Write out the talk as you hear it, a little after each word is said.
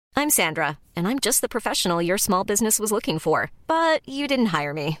I'm Sandra, and I'm just the professional your small business was looking for. But you didn't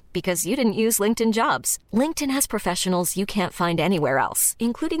hire me because you didn't use LinkedIn Jobs. LinkedIn has professionals you can't find anywhere else,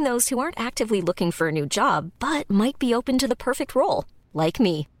 including those who aren't actively looking for a new job, but might be open to the perfect role, like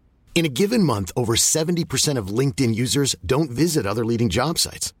me. In a given month, over 70% of LinkedIn users don't visit other leading job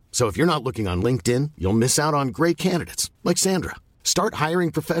sites. So if you're not looking on LinkedIn, you'll miss out on great candidates like Sandra. Start hiring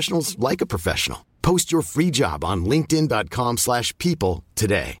professionals like a professional. Post your free job on linkedin.com/people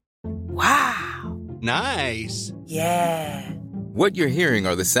today. Wow. Nice. Yeah. What you're hearing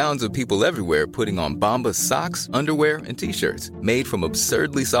are the sounds of people everywhere putting on Bombas socks, underwear, and T-shirts made from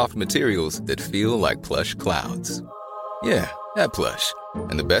absurdly soft materials that feel like plush clouds. Yeah, that plush.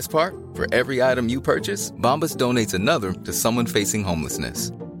 And the best part? For every item you purchase, Bombas donates another to someone facing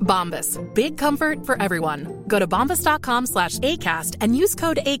homelessness. Bombas. Big comfort for everyone. Go to bombas.com/ACAST and use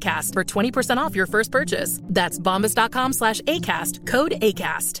code ACAST for 20% off your first purchase. That's bombas.com/ACAST. Code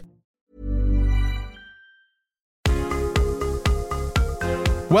ACAST.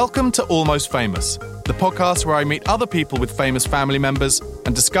 Welcome to Almost Famous, the podcast where I meet other people with famous family members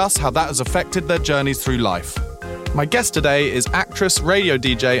and discuss how that has affected their journeys through life. My guest today is actress, radio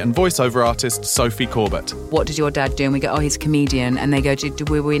DJ and voiceover artist Sophie Corbett. What did your dad do? And we go, oh, he's a comedian. And they go, do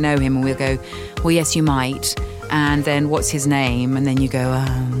we know him? And we'll go, well, yes, you might. And then what's his name? And then you go,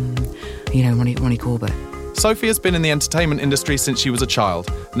 Ronnie Corbett. Sophie has been in the entertainment industry since she was a child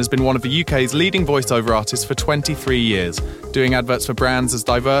and has been one of the UK's leading voiceover artists for 23 years, doing adverts for brands as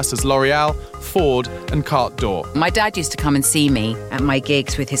diverse as L'Oreal, Ford and Carte d'Or. My dad used to come and see me at my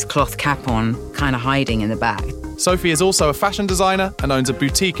gigs with his cloth cap on, kind of hiding in the back. Sophie is also a fashion designer and owns a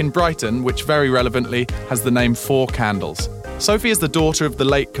boutique in Brighton, which very relevantly has the name Four Candles. Sophie is the daughter of the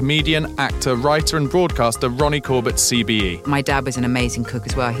late comedian, actor, writer and broadcaster Ronnie Corbett CBE. My dad was an amazing cook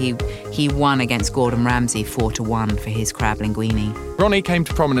as well. He won against Gordon Ramsay 4-1 for his crab linguine. Ronnie came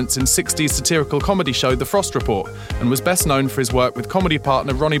to prominence in 60s satirical comedy show The Frost Report and was best known for his work with comedy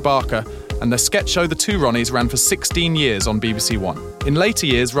partner Ronnie Barker, and their sketch show The Two Ronnies ran for 16 years on BBC One. In later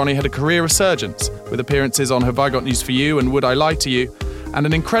years, Ronnie had a career resurgence, with appearances on Have I Got News For You and Would I Lie To You, and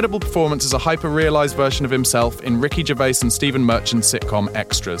an incredible performance as a hyper-realised version of himself in Ricky Gervais and Stephen Merchant's sitcom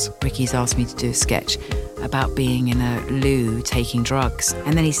Extras. Ricky's asked me to do a sketch about being in a loo taking drugs.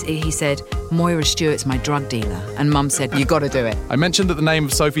 And then he said, Moira Stewart's my drug dealer. And Mum said, you got to do it. I mentioned that the name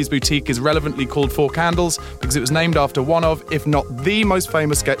of Sophie's boutique is relevantly called Four Candles because it was named after one of, if not the most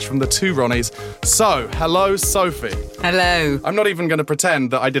famous sketch from The Two Ronnies. So, hello, Sophie. Hello. I'm not even going to pretend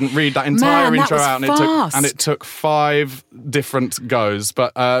that I didn't read that entire intro out and it took 5 different goes.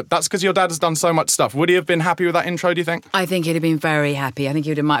 But that's because your dad has done so much stuff. Would he have been happy with that intro, do you think? I think he'd have been very happy. I think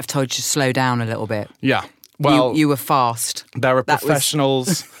he might have told you to slow down a little bit. Yeah. Well, you were fast. There are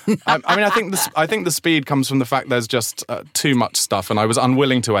professionals. I think the speed comes from the fact there's just too much stuff, and I was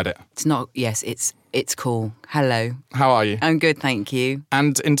unwilling to edit. It's not. Yes, it's cool. Hello. How are you? I'm good, thank you.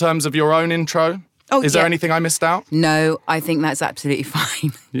 And in terms of your own intro, is there anything I missed out? No, I think that's absolutely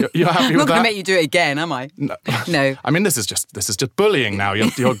fine. You're happy with that? I'm not going to make you do it again, am I? No. I mean, this is just bullying now.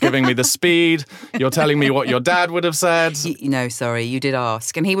 You're giving me the speed. You're telling me what your dad would have said. No, sorry, you did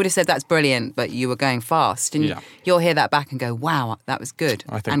ask. And he would have said that's brilliant, but you were going fast. And you'll hear that back and go, wow, that was good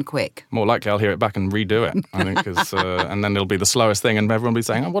and quick. More likely I'll hear it back and redo it, I think, and then it'll be the slowest thing and everyone will be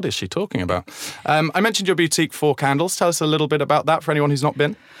saying, oh, what is she talking about? I mentioned your boutique, Four Candles. Tell us a little bit about that for anyone who's not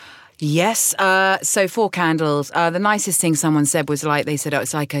been. Yes, so Four Candles. The nicest thing someone said was they said,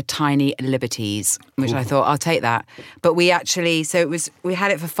 it's like a tiny Liberties, which I thought, I'll take that. But we actually, we had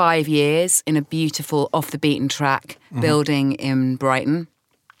it for 5 years in a beautiful off the beaten track building in Brighton.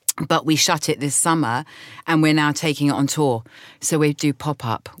 But we shut it this summer and we're now taking it on tour. So we do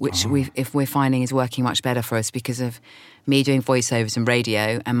pop-up, which we're finding is working much better for us because of me doing voiceovers and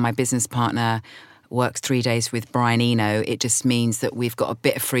radio and my business partner works 3 days with Brian Eno. It just means that we've got a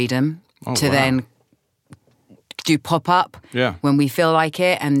bit of freedom to then do pop-up when we feel like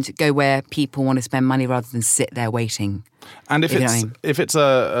it and go where people want to spend money rather than sit there waiting. And if it's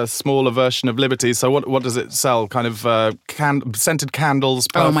a smaller version of Liberties, so what does it sell? Kind of scented candles,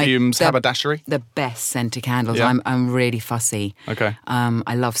 perfumes, haberdashery? The best scented candles. Yeah. I'm really fussy. Okay.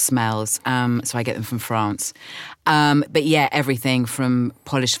 I love smells, so I get them from France. But yeah, everything from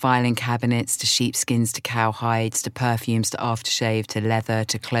polished filing cabinets to sheepskins to cowhides to perfumes to aftershave to leather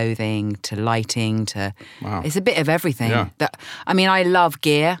to clothing to lighting to... Wow. It's a bit of everything. Yeah. I love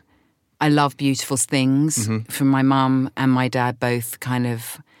gear. I love beautiful things from my mum and my dad both kind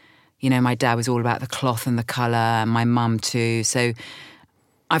of, my dad was all about the cloth and the colour and my mum too. So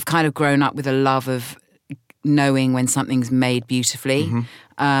I've kind of grown up with a love of knowing when something's made beautifully.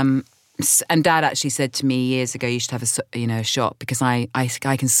 And Dad actually said to me years ago, you should have a shop, because I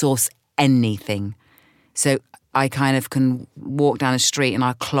can source anything. So I kind of can walk down a street and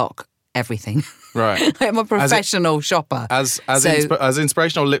I'll clock everything. Right. I'm a professional shopper. As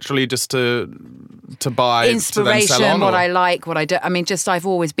inspirational, literally just to buy, inspiration, to then sell on, what I like, what I don't. I mean, just I've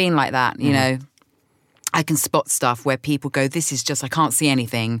always been like that, you know. I can spot stuff where people go, this is just, I can't see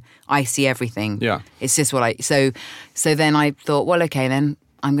anything. I see everything. Yeah. It's just what So then I thought, well, okay, then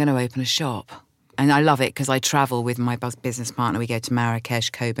I'm going to open a shop. And I love it because I travel with my business partner. We go to Marrakesh,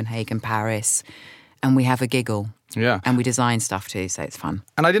 Copenhagen, Paris, and we have a giggle. Yeah. And we design stuff too, so it's fun.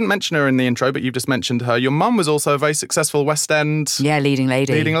 And I didn't mention her in the intro, but you've just mentioned her. Your mum was also a very successful West End... Yeah, leading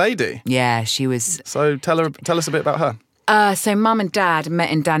lady. Leading lady. Yeah, she was... So tell us a bit about her. So Mum and Dad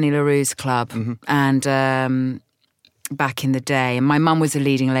met in Danny LaRue's club, and back in the day. And my mum was a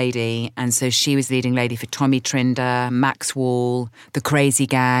leading lady, and so she was leading lady for Tommy Trinder, Max Wall, The Crazy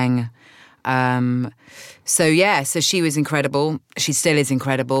Gang. So she was incredible. She still is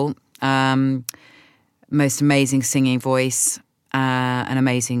incredible. Most amazing singing voice. An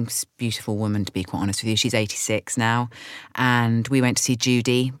amazing, beautiful woman, to be quite honest with you. She's 86 now. And we went to see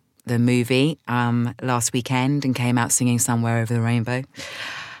Judy, the movie, last weekend, and came out singing Somewhere Over the Rainbow.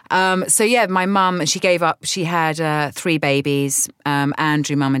 My mum, she gave up. She had 3 babies.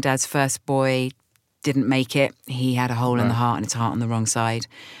 Andrew, Mum and Dad's first boy, didn't make it. He had a hole in the heart and his heart on the wrong side.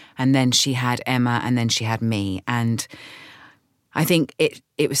 And then she had Emma, and then she had me. And I think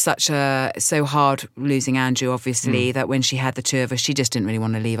it was so hard losing Andrew, obviously, that when she had the 2 of us, she just didn't really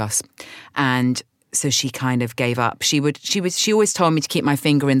want to leave us. And so she kind of gave up. She always told me to keep my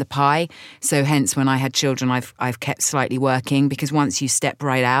finger in the pie. So hence, when I had children, I've kept slightly working, because once you step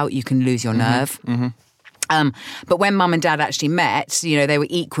right out, you can lose your nerve. But when Mum and Dad actually met, you know, they were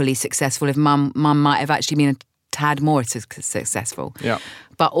equally successful. If Mum might have actually been a tad more successful. Yeah.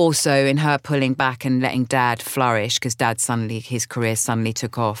 But also in her pulling back and letting Dad flourish, because his career suddenly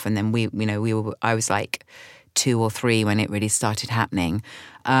took off, and then I was like 2 or 3 when it really started happening.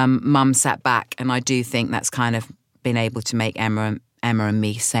 Mum sat back, and I do think that's kind of been able to make Emma and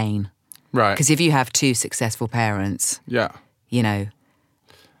me sane. Right. Because if you have 2 successful parents, yeah, you know,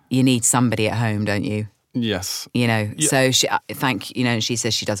 you need somebody at home, don't you? Yes. You know, so she she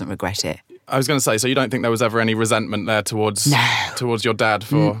says she doesn't regret it. I was going to say, so you don't think there was ever any resentment there towards your dad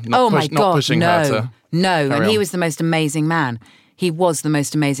for not pushing her to... No, and he on. was the most amazing man. He was the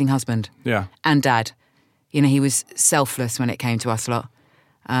most amazing husband. Yeah. And dad. You know, he was selfless when it came to us lot.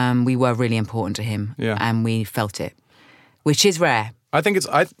 We were really important to him, and we felt it, which is rare. I think it's...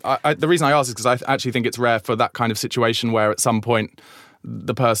 the reason I ask is because I actually think it's rare for that kind of situation where at some point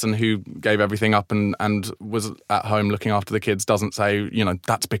the person who gave everything up and was at home looking after the kids doesn't say, you know,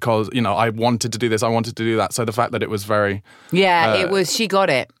 that's because, you know, I wanted to do this, I wanted to do that. So the fact that it was very... Yeah, it was, she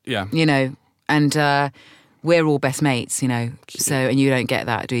got it. Yeah. You know, and we're all best mates, you know. So, and you don't get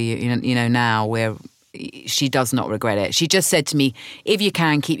that, do you? You know, now she does not regret it. She just said to me, if you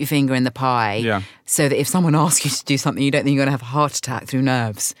can, keep your finger in the pie, so that if someone asks you to do something, you don't think you're going to have a heart attack through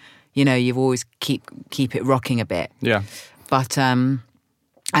nerves. You know, you've always keep it rocking a bit. Yeah. But,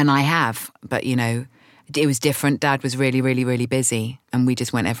 and I have, but, you know, it was different. Dad was really, really, really busy, and we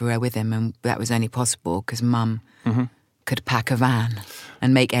just went everywhere with him, and that was only possible because Mum could pack a van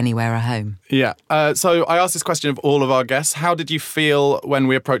and make anywhere a home. Yeah. So I asked this question of all of our guests. How did you feel when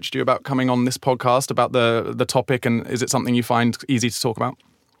we approached you about coming on this podcast, about the topic, and is it something you find easy to talk about?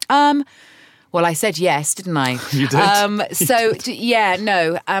 Well, I said yes, didn't I? You did.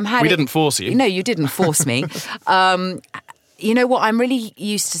 We didn't force you. No, you didn't force me. You know what? I'm really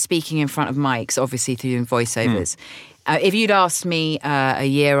used to speaking in front of mics, obviously through voiceovers. If you'd asked me a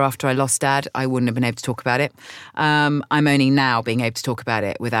year after I lost Dad, I wouldn't have been able to talk about it. I'm only now being able to talk about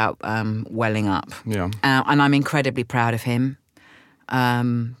it without welling up. Yeah. And I'm incredibly proud of him.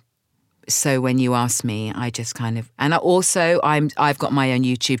 So when you asked me, I just kind of... And I've got my own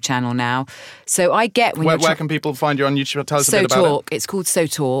YouTube channel now. So I get... Where can people find you on YouTube? Tell us a bit about Talk. It's called So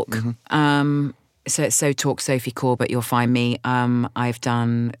Talk. So it's So Talk Sophie Corbett, you'll find me. I've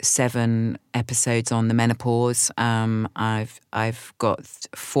done 7 episodes on the menopause. I've got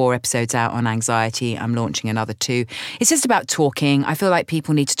 4 episodes out on anxiety. I'm launching another 2. It's just about talking. I feel like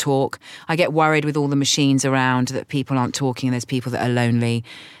people need to talk. I get worried with all the machines around that people aren't talking, and there's people that are lonely.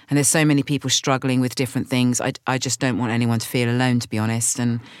 And there's so many people struggling with different things. I just don't want anyone to feel alone, to be honest.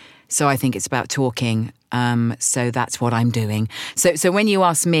 And so I think it's about talking. So that's what I'm doing. So when you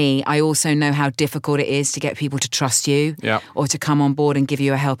ask me, I also know how difficult it is to get people to trust you or to come on board and give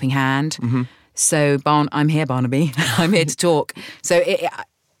you a helping hand. So I'm here, Barnaby. I'm here to talk. So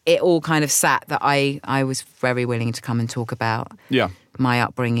it all kind of sat that I was very willing to come and talk about my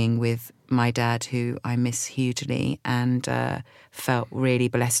upbringing with my dad, who I miss hugely and felt really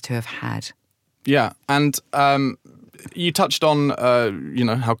blessed to have had. Yeah, and you touched on,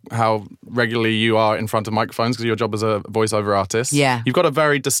 how regularly you are in front of microphones because your job as a voiceover artist. Yeah. You've got a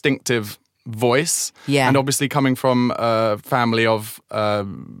very distinctive voice. Yeah. And obviously coming from a family of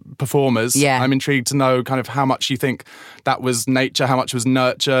performers, Yeah. I'm intrigued to know kind of how much you think that was nature, how much was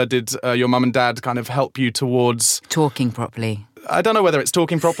nurture. Did your mum and dad kind of help you towards... Talking properly. I don't know whether it's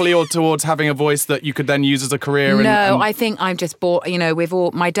talking properly or towards having a voice that you could then use as a career. I think I'm just bought,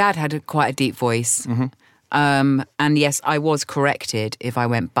 my dad had quite a deep voice. Mm-hmm. And yes, I was corrected if I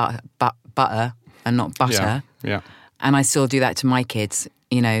went butter and not butter. Yeah. And I still do that to my kids,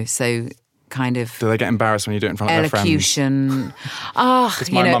 so kind of... Do they get embarrassed when you do it in front of their friends? Elocution.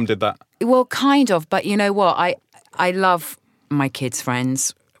 Because my mum did that. Well, kind of, but you know what? I love my kids'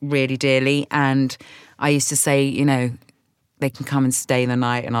 friends really dearly, and I used to say, they can come and stay the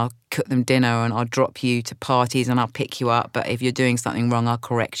night and I'll cook them dinner and I'll drop you to parties and I'll pick you up. But if you're doing something wrong, I'll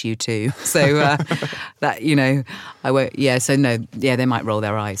correct you too. So that, I won't, they might roll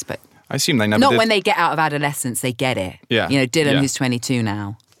their eyes, but... I assume they never Not did. when they get out of adolescence, they get it. Yeah. Dylan, Yeah. who's 22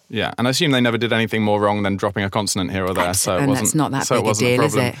 now. Yeah, and I assume they never did anything more wrong than dropping a consonant here or there. So it And wasn't, that's not that so big it a wasn't deal,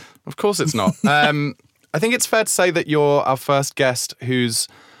 is problem. it? Of course it's not. I think it's fair to say that you're our first guest whose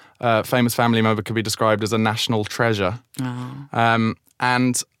famous family member could be described as a national treasure. Oh.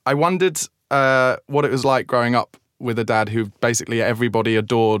 And I wondered what it was like growing up with a dad who basically everybody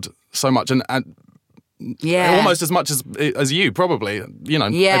adored so much, and Yeah. almost as much as you, probably.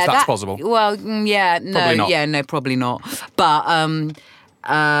 If that's possible. Well, yeah, no, Probably not. yeah, no, probably not. But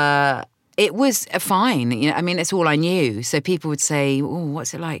it was fine. It's all I knew. So people would say, "Oh,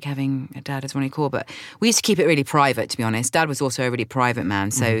 what's it like having a dad as Ronnie Corbett?" We used to keep it really private, to be honest. Dad was also a really private man,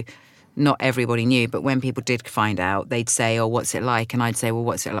 so not everybody knew. But when people did find out, they'd say, "Oh, what's it like?" And I'd say, "Well,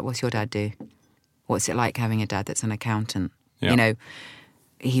 what's it like? What's your dad do? What's it like having a dad that's an accountant?" Yeah.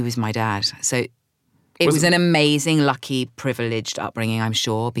 He was my dad. So it was an amazing, lucky, privileged upbringing, I'm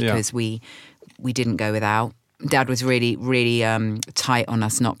sure, because we didn't go without. Dad was really, really tight on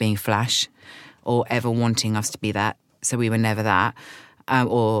us not being flash or ever wanting us to be that. So we were never that.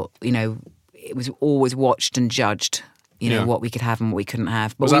 It was always watched and judged, what we could have and what we couldn't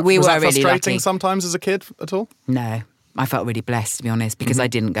have. But we were really frustrating lucky. sometimes as a kid at all? No, I felt really blessed, to be honest, because I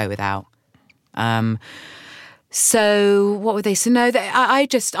didn't go without. So what would they say? No, I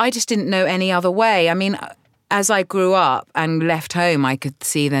just didn't know any other way. I mean, as I grew up and left home, I could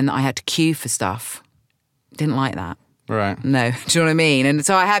see then that I had to queue for stuff. Didn't like that. Right. No, do you know what I mean? And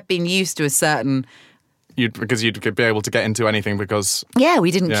so I had been used to a certain... Because you'd be able to get into anything because... Yeah,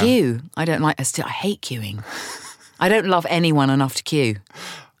 we didn't queue. I hate queuing. I don't love anyone enough to queue.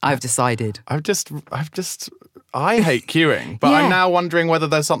 I've decided. I hate queuing, but I'm now wondering whether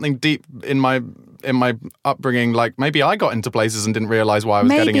there's something deep in my upbringing, like maybe I got into places and didn't realise why I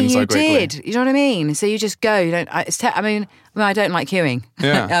was getting in so quickly. Maybe you did. You know what I mean? So you just go. You don't. I don't like queuing.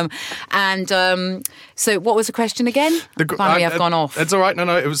 Yeah. So what was the question again? Finally, I've gone off. It's all right.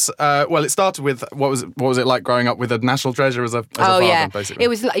 No. It was. It started with what was it like growing up with a national treasure as a father, basically. It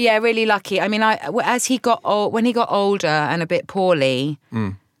was really lucky. I mean, as he got old, when he got older and a bit poorly,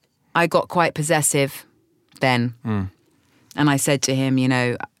 I got quite possessive then. And I said to him,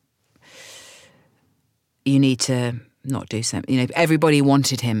 you need to not do something. Everybody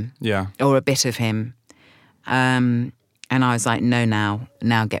wanted him. Yeah. Or a bit of him. And I was like, no,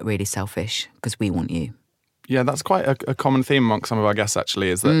 now get really selfish because we want you. Yeah, that's quite a common theme amongst some of our guests, actually,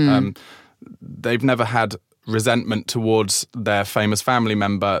 is that they've never had resentment towards their famous family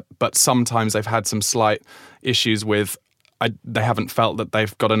member, but sometimes they've had some slight issues with they haven't felt that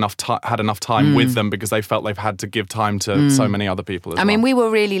they've got had enough time with them because they felt they've had to give time to so many other people as well. I mean, we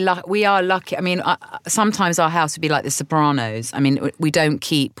were really lucky. We are lucky. I mean, sometimes our house would be like The Sopranos. I mean, we don't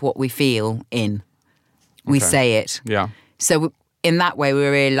keep what we feel in. We say it. Yeah. So in that way, we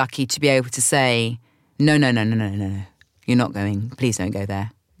were really lucky to be able to say, no. You're not going. Please don't go there.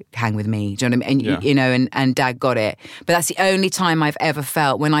 Hang with me. Do you know what I mean? And Dad got it. But that's the only time I've ever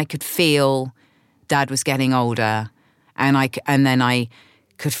felt when I could feel Dad was getting older. And then I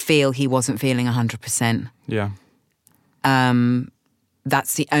could feel he wasn't feeling 100%. Yeah.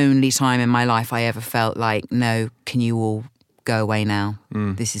 That's the only time in my life I ever felt like, no, can you all go away now?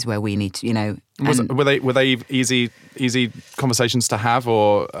 This is where we need to, Were they easy conversations to have,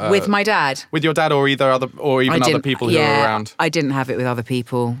 or with my dad, with your dad, or even other people who were around? I didn't have it with other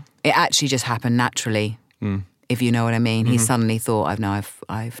people. It actually just happened naturally. If you know what I mean. He suddenly thought,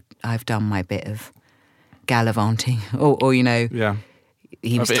 I've done my bit of gallivanting, or Yeah.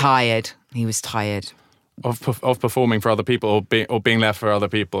 he was tired. He was tired. of performing for other people or being there for other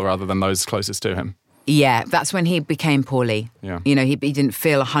people rather than those closest to him. Yeah, that's when he became poorly. Yeah. You know, he didn't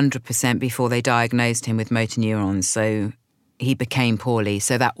feel 100% before they diagnosed him with motor neurons, so he became poorly.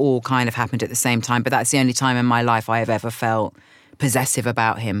 So that all kind of happened at the same time, but that's the only time in my life I have ever felt possessive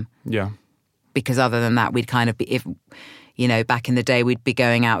about him. Yeah. Because other than that, we'd kind of be, if, you know, back in the day, we'd be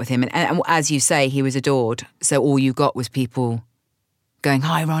going out with him. And as you say, he was adored. So all you got was people going,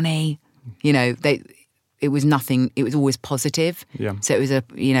 "Hi, Ronnie." You know, it was nothing, it was always positive. Yeah. So it was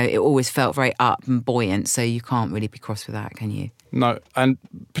it always felt very up and buoyant. So you can't really be cross with that, can you? No. And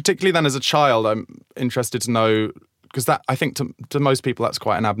particularly then as a child, I'm interested to know, because that, I think to most people, that's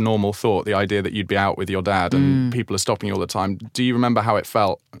quite an abnormal thought, the idea that you'd be out with your dad and people are stopping you all the time. Do you remember how it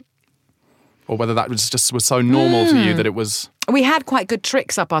felt? Or whether that was just so normal to you that it was... We had quite good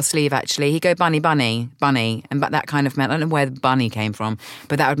tricks up our sleeve, actually. He'd go bunny, bunny, bunny, and that kind of meant, I don't know where the bunny came from,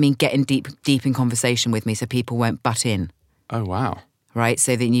 but that would mean getting deep in conversation with me so people won't butt in. Oh, wow. Right,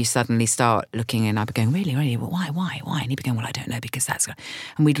 so then you suddenly start looking and I'd be going, really? Well, why? And he'd be going, well, I don't know, because that's...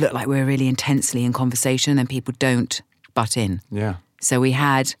 And we'd look like we were really intensely in conversation and people don't butt in. Yeah. So we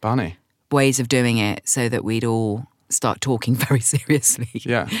had Bunny. ways of doing it so that we'd all start talking very seriously.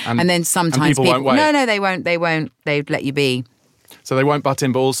 Yeah. And then sometimes people won't wait. No, they won't. They'd let you be. So they won't butt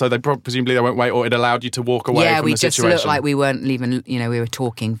in, but also presumably they won't wait, or it allowed you to walk away from the situation. Yeah, we just looked like we weren't even, we were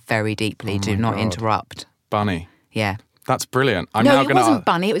talking very deeply to not interrupt. Bunny. Yeah. That's brilliant. It wasn't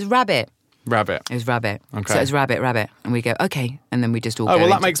bunny, it was rabbit. Rabbit. It was rabbit. Okay. So it was rabbit. And we go, okay. And then we just all go. Oh, well,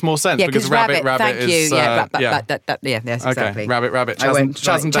 that makes more sense because rabbit thank is... you. Yes, exactly. Okay, rabbit.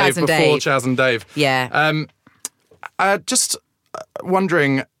 Chaz and Dave before Chaz and Dave. Yeah. Just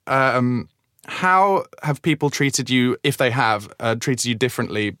wondering, how have people treated you, if they have, treated you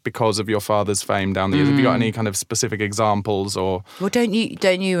differently because of your father's fame down the years? Have you got any kind of specific examples or... Well, do you,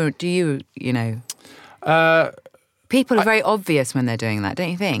 people are very obvious when they're doing that, don't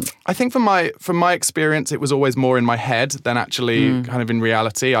you think? I think from my experience, it was always more in my head than actually kind of in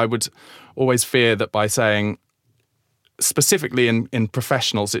reality. I would always fear that by saying, specifically in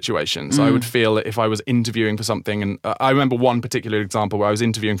professional situations, I would feel that if I was interviewing for something, and I remember one particular example where I was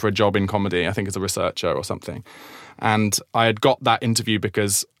interviewing for a job in comedy, I think as a researcher or something, and I had got that interview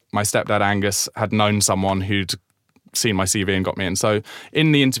because my stepdad Angus had known someone who'd seen my CV and got me in. So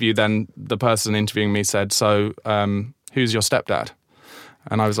in the interview then, the person interviewing me said, so who's your stepdad?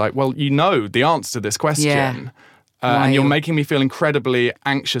 And I was like, well, you know the answer to this question. Yeah. And you're making me feel incredibly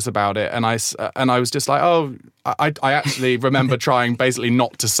anxious about it. And I was just like, oh, I actually remember trying basically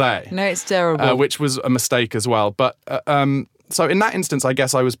not to say. No, it's terrible. Which was a mistake as well. But so in that instance, I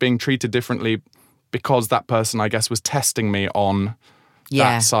guess I was being treated differently because that person, I guess, was testing me on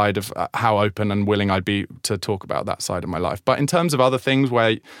that side of how open and willing I'd be to talk about that side of my life. But in terms of other things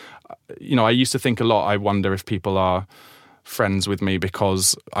where, I used to think a lot, I wonder if people are friends with me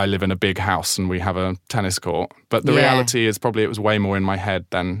because I live in a big house and we have a tennis court. But the reality is probably it was way more in my head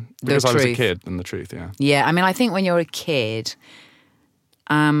than because I was a kid than the truth, yeah. Yeah, I mean, I think when you're a kid,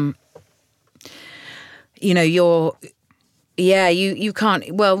 you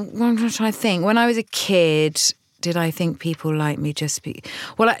can't, well, I'm trying to think. When I was a kid, did I think people like me just be...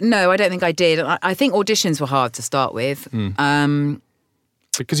 Well, no, I don't think I did. I think auditions were hard to start with.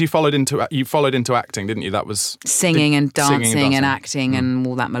 Because you followed into acting, didn't you? That was singing and dancing and acting and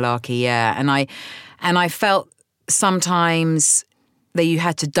all that malarkey, yeah. And I felt sometimes that you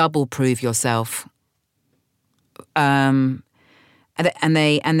had to double prove yourself. And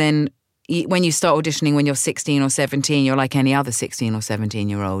then when you start auditioning when you're 16 or 17, you're like any other 16 or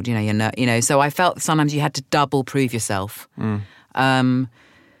 17-year-old. So I felt sometimes you had to double prove yourself.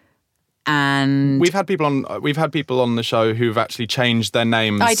 And we've had people on the show who've actually changed their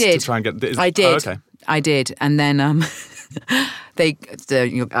names. I did. To try and get. I did. Oh, okay. I did, and then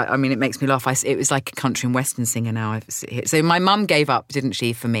it makes me laugh. It was like a country and western singer now. So my mum gave up, didn't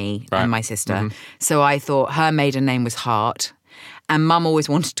she, for me and my sister? Mm-hmm. So I thought her maiden name was Hart. And Mum always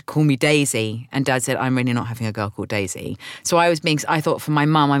wanted to call me Daisy. And Dad said, I'm really not having a girl called Daisy. So I thought for my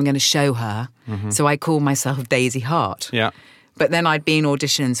mum, I'm going to show her. Mm-hmm. So I called myself Daisy Hart. Yeah. But then I'd be in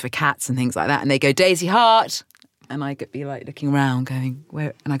auditions for Cats and things like that. And they go, Daisy Hart. And I'd be like looking around going,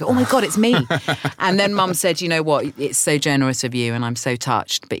 where? And I go, oh my God, it's me. And then Mum said, you know what? It's so generous of you and I'm so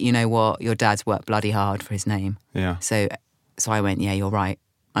touched. But you know what? Your dad's worked bloody hard for his name. Yeah. So I went, yeah, you're right.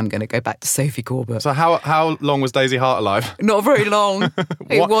 I'm going to go back to Sophie Corbett. So how long was Daisy Hart alive? Not very long.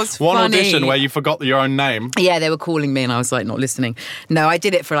 It was funny. One audition where you forgot your own name. Yeah, they were calling me and I was like not listening. No, I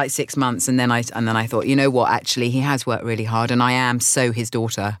did it for like 6 months and then I thought, you know what, actually he has worked really hard and I am so his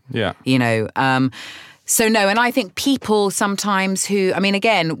daughter. Yeah. So no, and I think people sometimes who, I mean,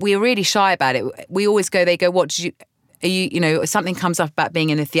 again, we're really shy about it. We always go, they go, what did you, are you know, something comes up about being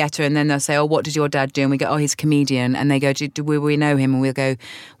in a theatre and then they'll say, oh, what did your dad do? And we go, oh, he's a comedian. And they go, do we know him? And we'll go,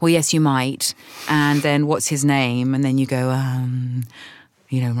 well, yes, you might. And then what's his name? And then you go,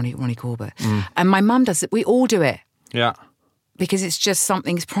 you know, Ronnie Corbett. And my mum does it. We all do it. Yeah. Because it's just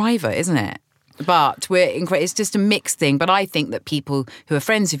something's private, isn't it? But it's just a mixed thing. But I think that people who are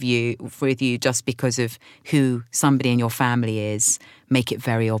friends with you just because of who somebody in your family is, make it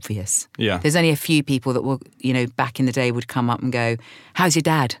very obvious. Yeah. There's only a few people that will, you know, back in the day would come up and go, how's your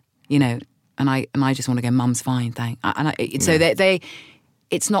dad? You know, and I just want to go, Mum's fine, thanks. So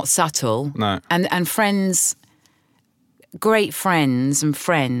it's not subtle. No. And friends, great friends and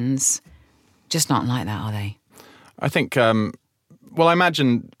friends just not like that, are they? I think, well, I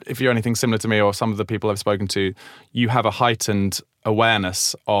imagine if you're anything similar to me or some of the people I've spoken to, you have a heightened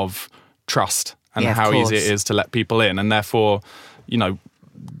awareness of trust and how easy it is to let people in. And therefore, you know,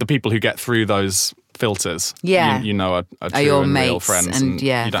 the people who get through those filters, you know, are true your and mates, real friends. and you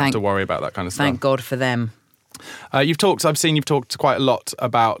don't have to worry about that kind of stuff. Thank God for them. I've seen you've talked quite a lot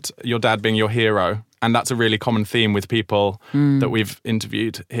about your dad being your hero. And that's a really common theme with people that we've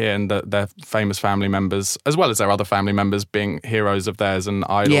interviewed here, and their famous family members, as well as their other family members, being heroes of theirs and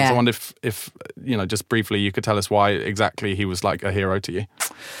idols. Yeah. I wonder if you know, just briefly, you could tell us why exactly he was like a hero to you.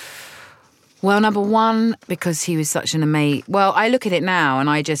 Well, number one, because he was such an amazing... Well, I look at it now, and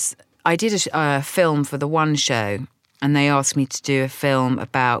I did a film for the One Show, and they asked me to do a film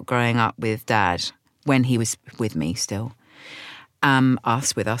about growing up with Dad when he was with me still,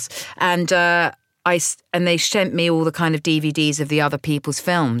 with us, and they sent me all the kind of DVDs of the other people's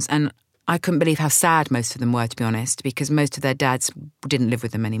films, and I couldn't believe how sad most of them were, to be honest, because most of their dads didn't live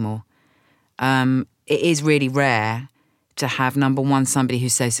with them anymore. It is really rare to have, number one, somebody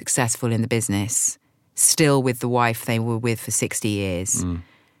who's so successful in the business, still with the wife they were with for 60 years,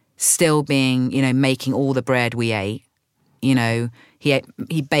 still being, you know, making all the bread we ate. You know,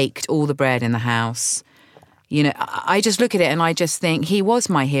 he baked all the bread in the house. You know, I just look at it and I just think he was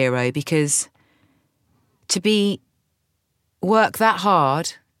my hero, because to work that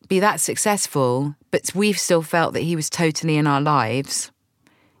hard, be that successful, but we've still felt that he was totally in our lives,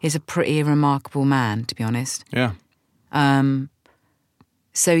 is a pretty remarkable man, to be honest. Yeah.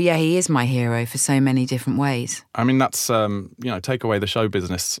 So yeah, he is my hero for so many different ways. I mean, that's, you know, take away the show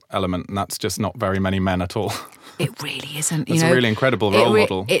business element, and that's just not very many men at all. It really isn't. It's a really incredible role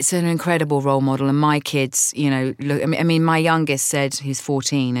model. It's an incredible role model. And my kids, you know, look, I mean, my youngest said, who's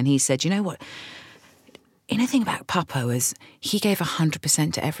 14, and he said, you know what? You know, the thing about Papa was he gave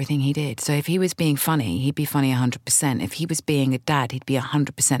 100% to everything he did. So if he was being funny, he'd be funny 100%. If he was being a dad, he'd be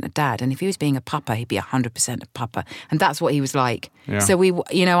 100% a dad. And if he was being a papa, he'd be 100% a papa. And that's what he was like. Yeah. So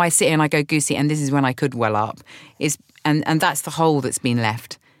you know, I sit here and I go, Goosey, and this is when I could well up. And that's the hole that's been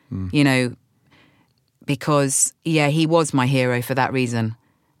left, you know, because, yeah, he was my hero for that reason.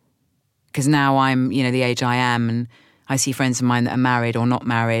 Because now I'm, you know, the age I am, and I see friends of mine that are married or not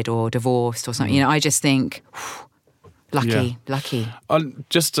married or divorced or something. You know, I just think, lucky.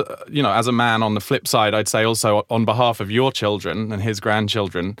 Just, you know, as a man on the flip side, I'd say also on behalf of your children and his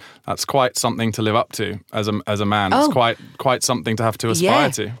grandchildren, that's quite something to live up to as a man. It's quite something to have to aspire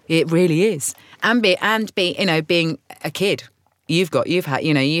to. It really is. And be, you know, being a kid, you've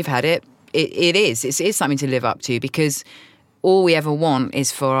had it. It is something to live up to, because all we ever want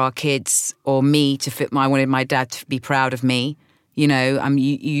is for our kids or me to fit. I wanted my dad to be proud of me. You know,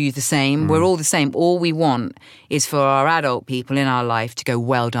 you the same. We're all the same. All we want is for our adult people in our life to go,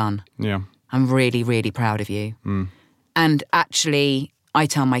 well done. Yeah. I'm really, really proud of you. And actually, I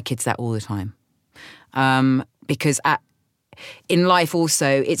tell my kids that all the time. Because in life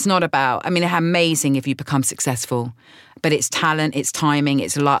also, it's not about, I mean, it's amazing if you become successful, but it's talent, it's timing,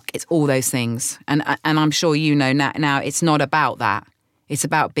 it's luck, it's all those things. And I'm sure you know now it's not about that. It's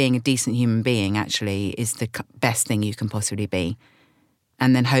about being a decent human being, actually, is the best thing you can possibly be.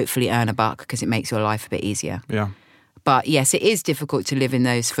 And then hopefully earn a buck, because it makes your life a bit easier. Yeah. But yes, it is difficult to live in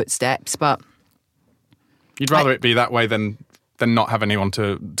those footsteps, but... You'd rather it be that way than not have anyone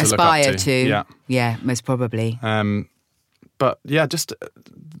to aspire look up to. Yeah, most probably. But yeah, just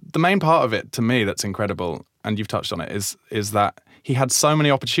the main part of it to me that's incredible, and you've touched on it, is that he had so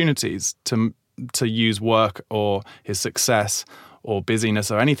many opportunities to use work or his success or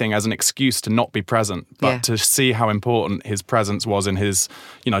busyness or anything as an excuse to not be present, but to see how important his presence was in his,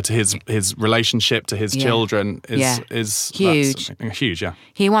 you know, to his relationship to his children is huge. Huge, yeah.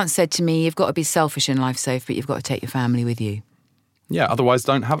 He once said to me, "You've got to be selfish in life, Soph, but you've got to take your family with you." Yeah, otherwise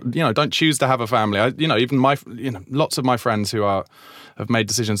don't choose to have a family. Even lots of my friends who have have made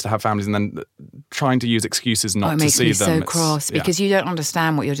decisions to have families and then trying to use excuses not to see them. It makes me so cross because you don't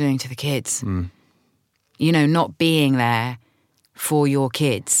understand what you're doing to the kids. You know, not being there for your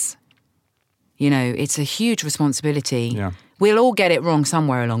kids. You know, it's a huge responsibility. Yeah. We'll all get it wrong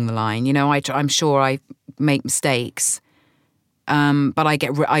somewhere along the line. You know, I'm sure I make mistakes, but I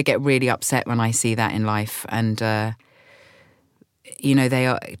get really upset when I see that in life. And you know, they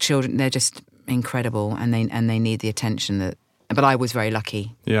are children. They're just incredible, and they need the attention that. But I was very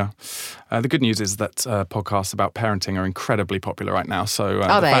lucky. Yeah. The good news is that podcasts about parenting are incredibly popular right now. So the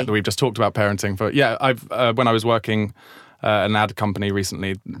fact that we've just talked about parenting when I was working an ad company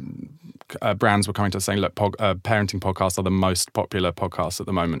recently, brands were coming to us saying, look, parenting podcasts are the most popular podcasts at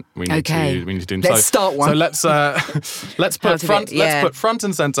the moment. We need to do them. Let's start one. So let's put front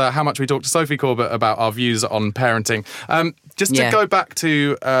and centre how much we talked to Sophie Corbett about our views on parenting. Just to go back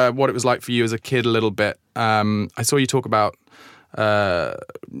to what it was like for you as a kid a little bit, I saw you talk about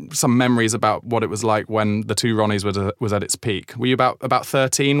some memories about what it was like when the Two Ronnies was at its peak. Were you about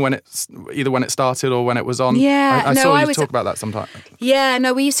 13 when it started or when it was on? Yeah, I saw you talk about that sometime. Yeah,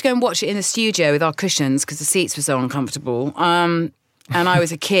 no, we used to go and watch it in the studio with our cushions because the seats were so uncomfortable. And I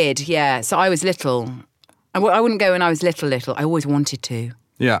was a kid, so I was little. I wouldn't go when I was little. I always wanted to.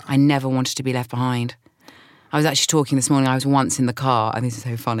 Yeah, I never wanted to be left behind. I was actually talking this morning. I was once in the car, and this is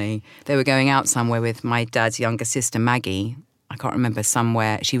so funny. They were going out somewhere with my dad's younger sister, Maggie. I can't remember,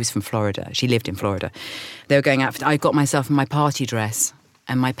 somewhere. She was from Florida. She lived in Florida. They were going out. I got myself in my party dress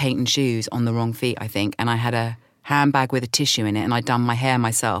and my paint and shoes on the wrong feet, I think. And I had a handbag with a tissue in it, and I'd done my hair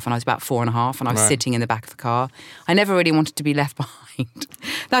myself. And I was about 4.5, and I was sitting in the back of the car. I never really wanted to be left behind.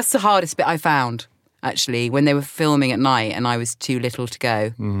 That's the hardest bit I found, actually, when they were filming at night and I was too little to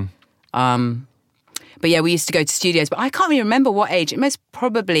go. But yeah, we used to go to studios, but I can't really remember what age. It was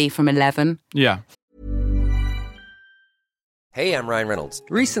probably from 11. Yeah. Hey, I'm Ryan Reynolds.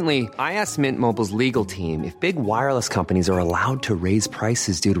 Recently, I asked Mint Mobile's legal team if big wireless companies are allowed to raise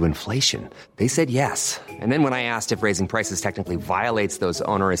prices due to inflation. They said yes. And then when I asked if raising prices technically violates those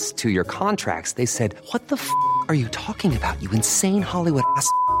onerous 2-year contracts, they said, "What the f*** are you talking about, you insane Hollywood ass?"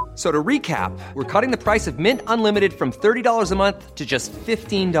 So to recap, we're cutting the price of Mint Unlimited from $30 a month to just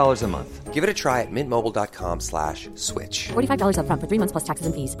 $15 a month. Give it a try at mintmobile.com/switch. $45 up front for 3 months plus taxes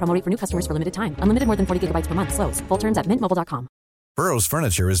and fees. Promo rate for new customers for limited time. Unlimited more than 40 gigabytes per month. Slows full terms at mintmobile.com. Burrow's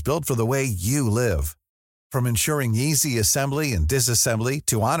furniture is built for the way you live. From ensuring easy assembly and disassembly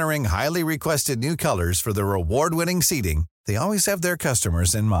to honoring highly requested new colors for their award-winning seating, they always have their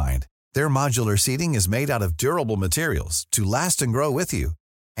customers in mind. Their modular seating is made out of durable materials to last and grow with you.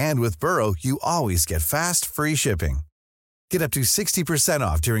 And with Burrow, you always get fast, free shipping. Get up to 60%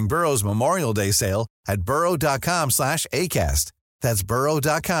 off during Burrow's Memorial Day sale at burrow.com/ACAST. That's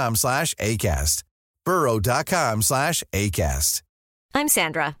burrow.com/ACAST. burrow.com/ACAST. I'm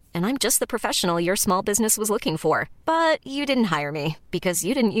Sandra, and I'm just the professional your small business was looking for. But you didn't hire me because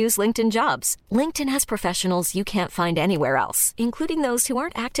you didn't use LinkedIn Jobs. LinkedIn has professionals you can't find anywhere else, including those who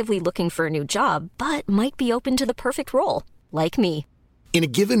aren't actively looking for a new job, but might be open to the perfect role, like me. In a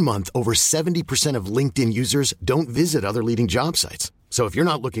given month, over 70% of LinkedIn users don't visit other leading job sites. So if you're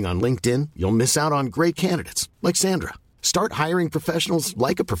not looking on LinkedIn, you'll miss out on great candidates like Sandra. Start hiring professionals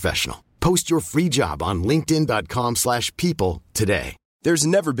like a professional. Post your free job on linkedin.com/people today. There's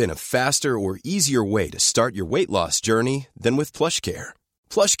never been a faster or easier way to start your weight loss journey than with PlushCare.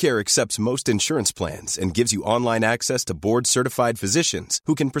 PlushCare accepts most insurance plans and gives you online access to board-certified physicians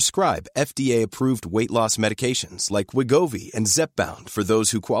who can prescribe FDA-approved weight loss medications like Wegovy and Zepbound for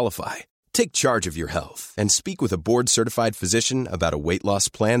those who qualify. Take charge of your health and speak with a board-certified physician about a weight loss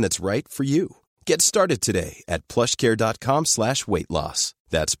plan that's right for you. Get started today at plushcare.com/weight-loss.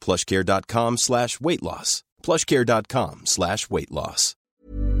 That's plushcare.com/weight-loss. plushcare.com/weight-loss.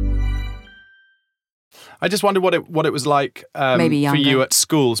 I just wondered what it was like for you at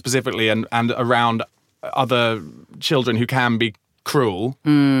school specifically and around other children who can be cruel.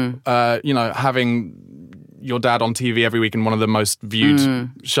 Having your dad on TV every week in one of the most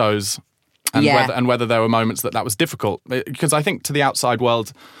viewed shows and whether there were moments that was difficult. Because I think to the outside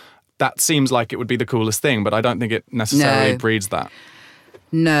world, that seems like it would be the coolest thing, but I don't think it necessarily breeds that.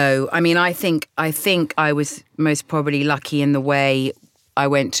 No, I mean, I think I was most probably lucky in the way I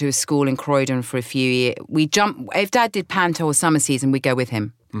went to a school in Croydon for a few years. If Dad did Panto or summer season, we'd go with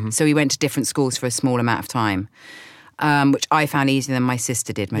him. Mm-hmm. So we went to different schools for a small amount of time, which I found easier than my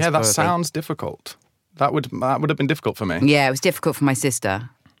sister did. Most probably. Sounds difficult. That would have been difficult for me. Yeah, it was difficult for my sister.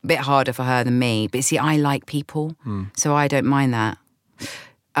 A bit harder for her than me. But see, I like people, so I don't mind that.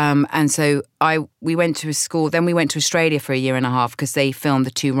 And so we went to a school. Then we went to Australia for a year and a half because they filmed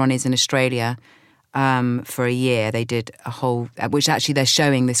the Two Ronnies in Australia. for a year. They did a whole, which actually they're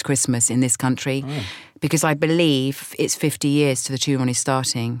showing this Christmas in this country, because I believe it's 50 years to the Two Ronnies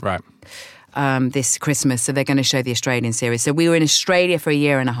starting. Right. This Christmas, so they're going to show the Australian series. So we were in Australia for a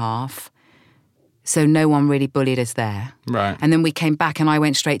year and a half, so no one really bullied us there. Right. And then we came back and I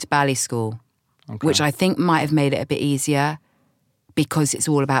went straight to ballet school, which I think might have made it a bit easier because it's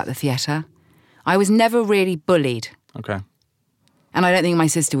all about the theatre. I was never really bullied. Okay. And I don't think my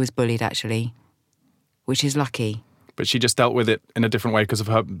sister was bullied, actually, which is lucky. But she just dealt with it in a different way because of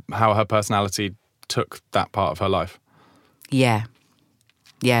how her personality took that part of her life. Yeah.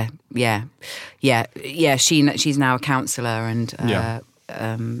 She's now a counsellor and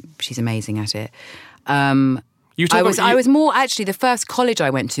she's amazing at it. I was more, actually, the first college I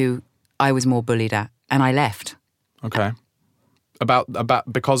went to, I was more bullied at, and I left. Okay.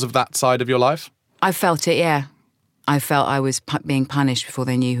 About because of that side of your life? I felt it, yeah. I felt I was being punished before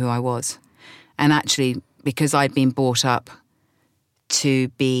they knew who I was. And actually, because I'd been brought up to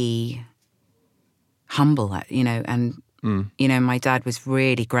be humble, and my dad was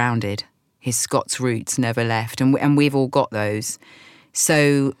really grounded. His Scots roots never left, and we've all got those.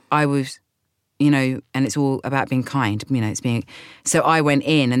 So I was, and it's all about being kind. So I went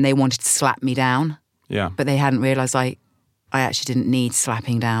in, and they wanted to slap me down. Yeah. But they hadn't realised I actually didn't need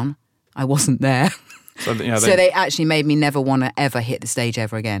slapping down. I wasn't there. So they actually made me never want to ever hit the stage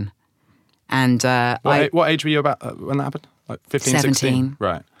ever again. And what age were you about when that happened? Like 15, 17. 16?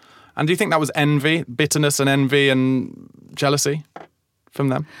 Right. And do you think that was bitterness and envy and jealousy from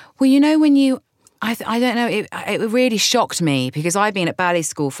them? Well, when you... I don't know, it really shocked me because I'd been at ballet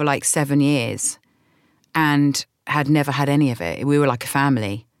school for like 7 years and had never had any of it. We were like a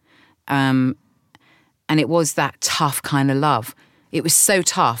family. And it was that tough kind of love. It was so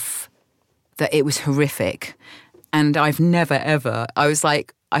tough that it was horrific. And I've never, ever...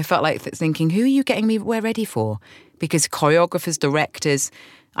 I felt like thinking, who are you getting me ready for? Because choreographers, directors,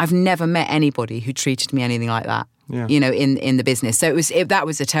 I've never met anybody who treated me anything like that, in the business. So that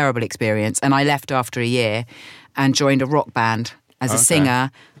was a terrible experience. And I left after a year and joined a rock band as a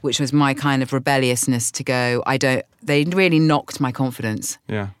singer, which was my kind of rebelliousness to go, they really knocked my confidence.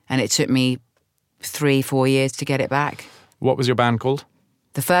 Yeah. And it took me 3-4 years to get it back. What was your band called?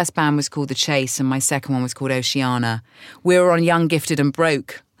 The first band was called The Chase and my second one was called Oceana. We were on Young, Gifted and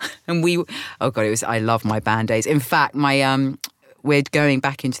Broke. And I love my band days. In fact, we're going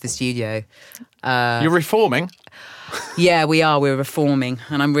back into the studio. You're reforming? Yeah, we are. We're reforming.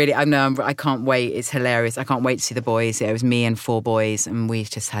 And I can't wait. It's hilarious. I can't wait to see the boys. It was me and 4 boys and we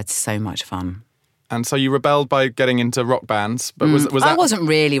just had so much fun. And so you rebelled by getting into rock bands, but was that... I wasn't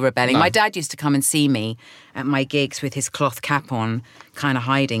really rebelling. No. My dad used to come and see me at my gigs with his cloth cap on, kind of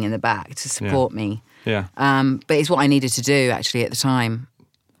hiding in the back to support me. Yeah. But it's what I needed to do, actually, at the time,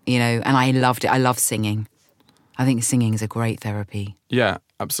 and I loved it. I love singing. I think singing is a great therapy. Yeah,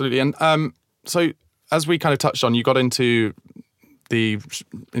 absolutely. And so as we kind of touched on, you got into the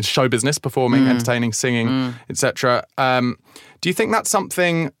show business, performing, entertaining, singing, etc. Do you think that's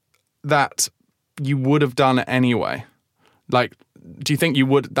something that you would have done anyway? Like, do you think you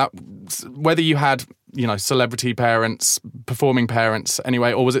would, that whether you had, celebrity parents, performing parents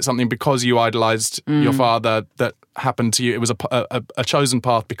anyway, or was it something because you idolised your father that happened to you? It was a chosen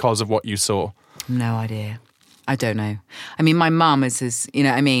path because of what you saw? No idea. I don't know. I mean, my mum is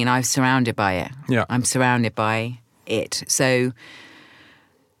I'm surrounded by it. Yeah. I'm surrounded by it. So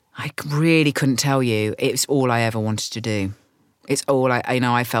I really couldn't tell you. It's all I ever wanted to do. It's all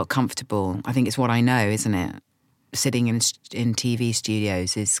I felt comfortable. I think it's what I know, isn't it? Sitting in TV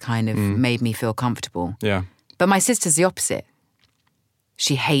studios is kind of made me feel comfortable. Yeah. But my sister's the opposite.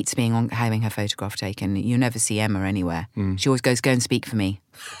 She hates having her photograph taken. You never see Emma anywhere. She always goes, go and speak for me.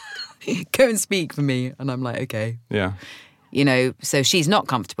 Go and speak for me. And I'm like, okay. Yeah. So she's not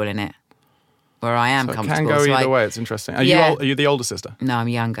comfortable in it. Where I am comfortable. It can go either way. It's interesting. Are you the older sister? No, I'm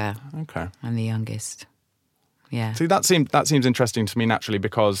younger. Okay. I'm the youngest. Yeah. See, that seems interesting to me naturally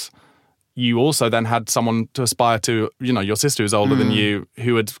because you also then had someone to aspire to, your sister who's older than you,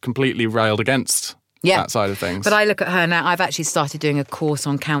 who had completely railed against that side of things. But I look at her now, I've actually started doing a course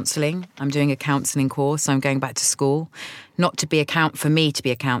on counselling. I'm doing a counselling course. I'm going back to school, not to be for me to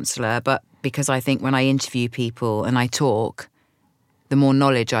be a counsellor, but because I think when I interview people and I talk, the more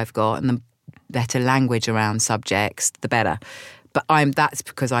knowledge I've got and the better language around subjects, the better. But that's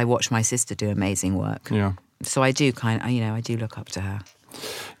because I watch my sister do amazing work. Yeah. So I do I do look up to her.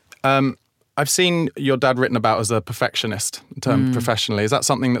 I've seen your dad written about as a perfectionist, termed professionally. Is that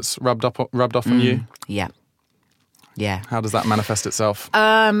something that's rubbed off on you? Yeah. Yeah. How does that manifest itself?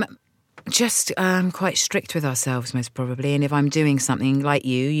 Just quite strict with ourselves, most probably. And if I'm doing something like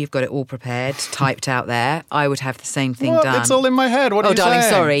you've got it all prepared, typed out there, I would have the same thing done. It's all in my head. What are you darling,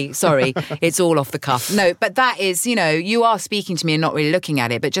 saying? sorry. It's all off the cuff. No, but that is, you are speaking to me and not really looking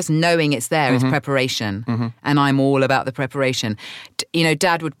at it, but just knowing it's there is preparation. Mm-hmm. And I'm all about the preparation.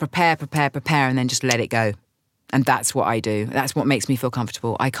 Dad would prepare, and then just let it go. And that's what I do. That's what makes me feel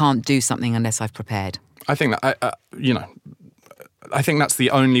comfortable. I can't do something unless I've prepared. I think that, I think that's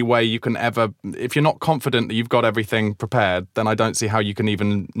the only way you can ever, if you're not confident that you've got everything prepared, then I don't see how you can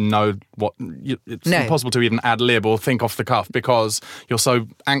even know it's impossible to even ad lib or think off the cuff because you're so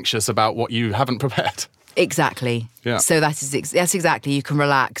anxious about what you haven't prepared. Exactly. Yeah. So that's exactly, you can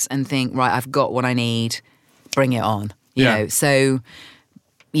relax and think, right, I've got what I need, bring it on. You know, so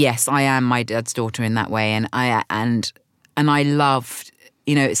yes, I am my dad's daughter in that way. And I loved,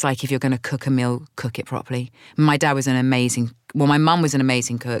 it's like if you're going to cook a meal, cook it properly. My dad was my mum was an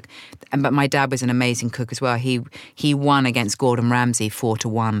amazing cook, but my dad was an amazing cook as well. He won against Gordon Ramsay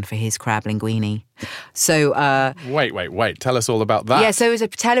 4-1 for his crab linguine. So wait, tell us all about that. Yeah, so it was a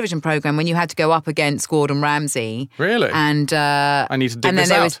television program when you had to go up against Gordon Ramsay. Really? And I need to dig this out. And then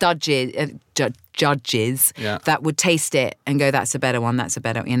there was judges that would taste it and go, "That's a better one. That's a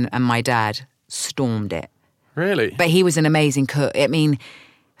better." And my dad stormed it. Really? But he was an amazing cook. I mean,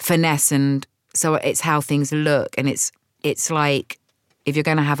 finesse, and so it's how things look, and it's like if you're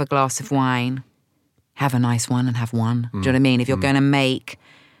going to have a glass of wine, have a nice one and have one. Do you know what I mean? If you're going to make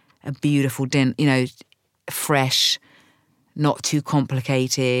a beautiful dinner, fresh, not too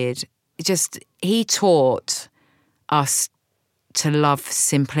complicated. He taught us to love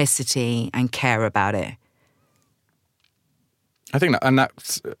simplicity and care about it. I think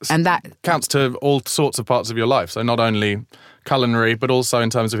that counts to all sorts of parts of your life. So not only culinary, but also in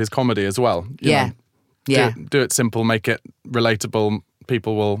terms of his comedy as well. You know, do it simple, make it relatable.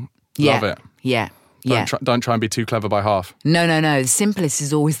 People will love it. Yeah. Don't try and be too clever by half. No. The simplest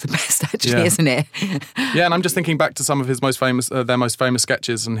is always the best, actually, isn't it? Yeah, and I'm just thinking back to some of his their most famous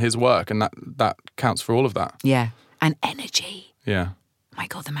sketches and his work, and that counts for all of that. Yeah, and energy. Yeah. My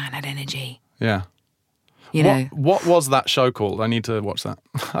God, the man had energy. Yeah. What was that show called? I need to watch that.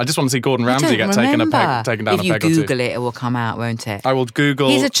 I just want to see Gordon Ramsay get taken down a peg or two. If you Google it will come out, won't it? I will Google.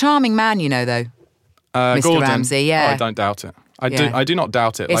 He's a charming man, though. Mr. Gordon Ramsay, yeah. Oh, I don't doubt it. I do not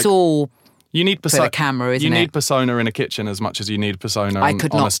doubt it. It's all you need for the camera, isn't it? You need persona in a kitchen as much as you need persona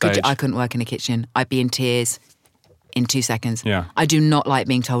on a stage. I couldn't work in a kitchen. I'd be in tears in 2 seconds. Yeah. I do not like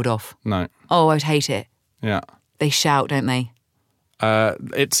being told off. No. Oh, I'd hate it. Yeah. They shout, don't they?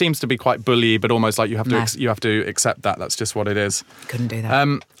 It seems to be quite bully, but almost like you have to accept that. That's just what it is. Couldn't do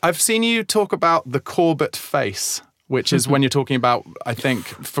that. I've seen you talk about the Corbett face, which is when you're talking about, I think,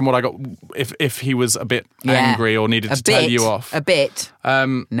 from what I got, if he was a bit angry or needed to tell you off. A bit.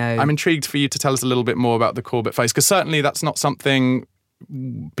 No. I'm intrigued for you to tell us a little bit more about the Corbett face, because certainly that's not something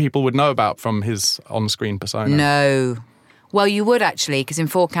people would know about from his on-screen persona. No. Well, you would actually, because in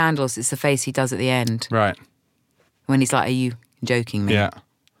Four Candles, it's the face he does at the end. Right. When he's like, "Are you joking me?" Yeah.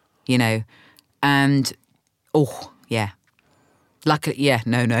 And, luckily,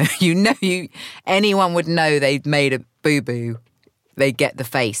 no. Anyone would know they'd made a boo-boo. They get the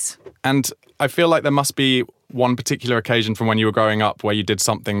face. And I feel like there must be one particular occasion from when you were growing up where you did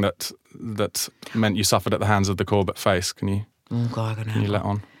something that meant you suffered at the hands of the Corbett face. Can you? Oh God, I don't know. Can you let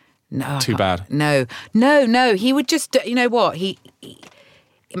on? No. Too bad. No. He would just, you know what?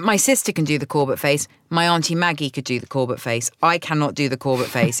 My sister can do the Corbett face. My Auntie Maggie could do the Corbett face. I cannot do the Corbett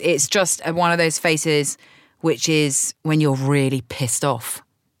face. It's just one of those faces which is when you're really pissed off.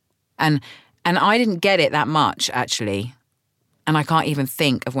 And I didn't get it that much, actually. And I can't even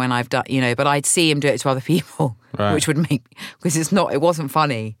think of when I've done, but I'd see him do it to other people, right. Which would make, because it wasn't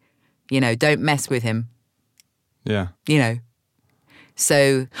funny. Don't mess with him. Yeah.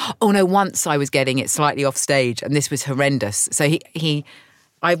 So, once I was getting it slightly off stage, and this was horrendous. So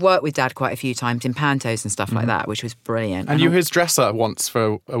I've worked with Dad quite a few times in pantos and stuff like that, which was brilliant. And you were his dresser once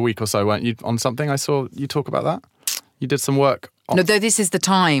for a week or so, weren't you, on something? I saw you talk about that. You did some work. No, though this is the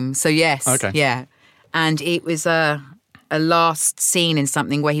time, so yes. Okay. Yeah. And it was a last scene in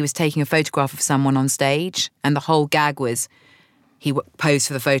something where he was taking a photograph of someone on stage, and the whole gag was he posed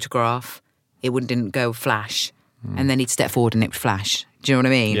for the photograph, it didn't go flash, and then he'd step forward and it would flash. Do you know what I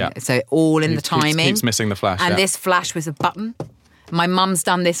mean? Yeah. So all in the timing. Keeps missing the flash. And this flash was a button. My mum's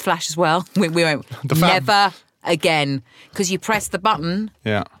done this flash as well. We won't. Never again. Because you press the button,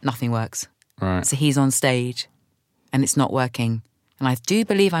 nothing works. Right. So he's on stage and it's not working. And I do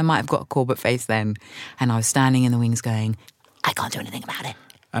believe I might have got a Corbett face then. And I was standing in the wings going, I can't do anything about it.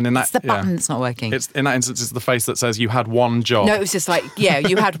 And in that, it's the button that's not working. It's in that instance, it's the face that says you had one job. No, it was just like,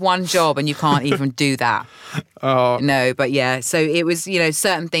 you had one job and you can't even do that. No, but so it was,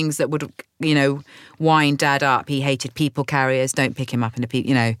 certain things that would, wind Dad up. He hated people carriers. Don't pick him up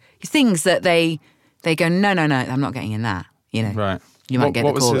in things that they go, no, I'm not getting in that. Right. You might get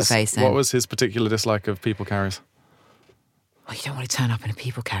the call at face. What was his particular dislike of people carriers? Well, you don't want to turn up in a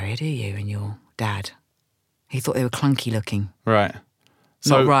people carrier, do you? And your dad, he thought they were clunky looking. Right.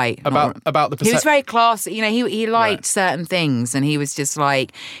 So not right. About the he was very classy. He liked certain things, and he was just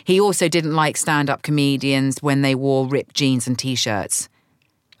like. He also didn't like stand-up comedians when they wore ripped jeans and t-shirts.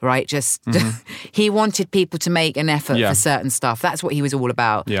 Right, just he wanted people to make an effort for certain stuff. That's what he was all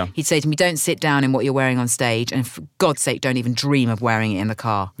about. Yeah. He'd say to me, "Don't sit down in what you're wearing on stage, and for God's sake, don't even dream of wearing it in the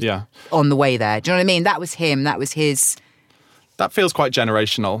car." Yeah. On the way there, do you know what I mean? That was him. That was his. That feels quite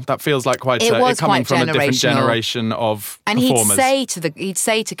generational. That feels like quite coming from a different generation of performers. And he'd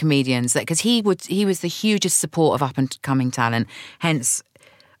say to comedians that because he was the hugest support of up and coming talent. Hence,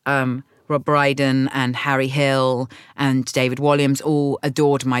 Rob Brydon and Harry Hill and David Walliams all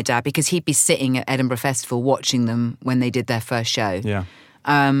adored my dad because he'd be sitting at Edinburgh Festival watching them when they did their first show. Yeah.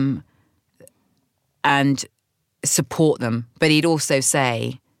 And support them, but he'd also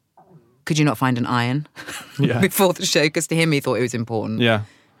say, could you not find an iron before the show? Because to him, he thought it was important. Yeah.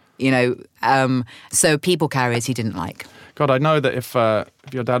 So people carriers he didn't like. God, I know that if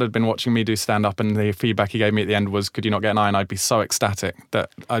your dad had been watching me do stand-up and the feedback he gave me at the end was, could you not get an iron? I'd be so ecstatic that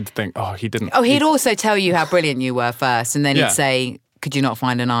I'd think, he didn't. Oh, he'd also tell you how brilliant you were first, and then he'd say, could you not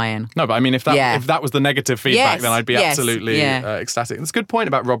find an iron? No, but I mean, if that was the negative feedback, then I'd be absolutely ecstatic. It's a good point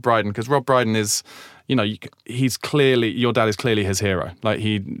about Rob Brydon, because Rob Brydon is... he's clearly, your dad is clearly his hero. Like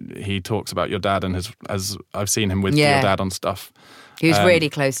he talks about your dad and as I've seen him with your dad on stuff. He was really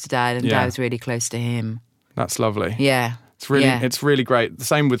close to Dad and Dad was really close to him. That's lovely. Yeah. It's really great. The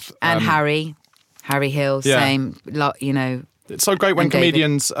same with... And Harry Hill, same, It's so great when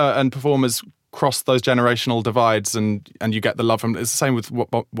comedians and performers cross those generational divides and you get the love from... It's the same with what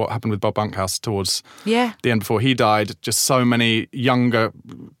happened with Bob Bunkhouse towards the end before he died. Just so many younger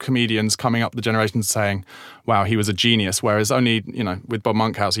comedians coming up the generations saying, wow, he was a genius. Whereas only, with Bob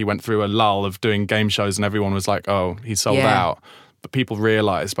Monkhouse, he went through a lull of doing game shows and everyone was like, oh, he sold out. But people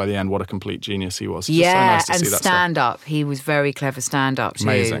realised by the end what a complete genius he was. Just so nice to see that stand-up. He was very clever stand-up too.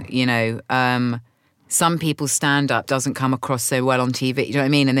 Amazing. Some people's stand-up doesn't come across so well on TV, you know what I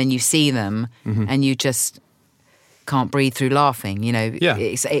mean? And then you see them and you just can't breathe through laughing,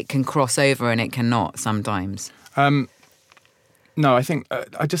 It can cross over and it cannot sometimes. No,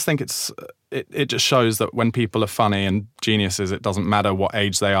 I just think it just shows that when people are funny and geniuses, it doesn't matter what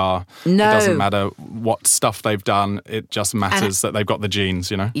age they are. No. It doesn't matter what stuff they've done. It just matters that they've got the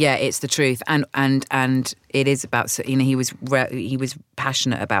genes, Yeah, it's the truth. And it is about, he was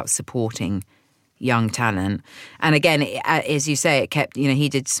passionate about supporting young talent. And again, as you say, it kept, he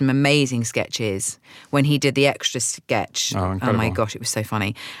did some amazing sketches. When he did the extra sketch, oh my gosh, it was so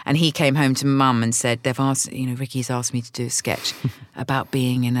funny. And he came home to Mum and said, they've asked, Ricky's asked me to do a sketch about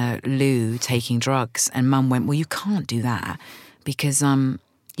being in a loo taking drugs. And Mum went, well, you can't do that because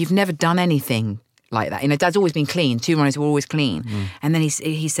you've never done anything like that. Dad's always been clean. Two runners were always clean. And then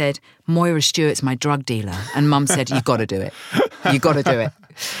he said, Moira Stewart's my drug dealer. And Mum said, you've got to do it. You've got to do it.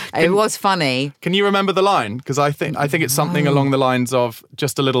 It was funny. Can you remember the line? Because I think it's something along the lines of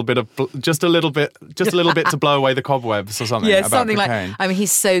just a little bit to blow away the cobwebs or something. Yeah, something cocaine. like. I mean,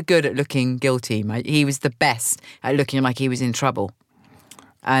 he's so good at looking guilty. He was the best at looking like he was in trouble.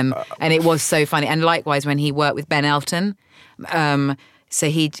 And it was so funny. And likewise, when he worked with Ben Elton, so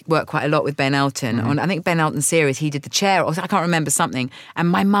he'd worked quite a lot with Ben Elton on, I think, Ben Elton's series. He did The Chair, or I can't remember something. And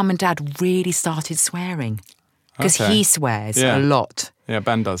my mum and dad really started swearing because he swears a lot. Yeah,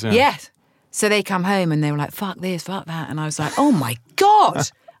 Ben does, yeah. Yes. So they come home and they were like, fuck this, fuck that. And I was like, oh my God,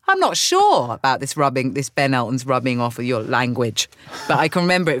 I'm not sure about this Ben Elton's rubbing off of your language. But I can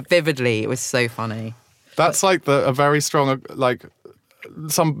remember it vividly. It was so funny. That's like a very strong,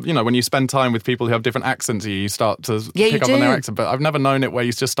 some, when you spend time with people who have different accents, you start to pick up on their accent. But I've never known it where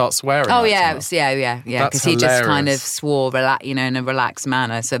you just start swearing. Oh, yeah. Because he just kind of swore, in a relaxed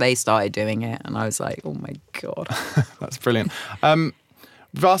manner. So they started doing it. And I was like, oh my God. That's brilliant.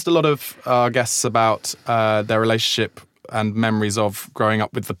 We've asked a lot of our guests about their relationship and memories of growing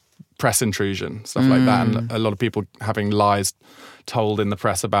up with the press intrusion, stuff like that, and a lot of people having lies told in the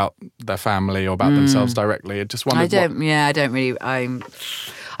press about their family or about themselves directly. I just wondered.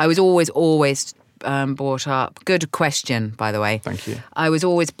 I was always brought up. Good question, by the way. Thank you. I was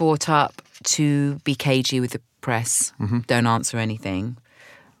always brought up to be cagey with the press. Don't answer anything.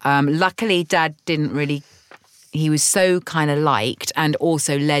 Luckily, Dad didn't really he was so kind of liked and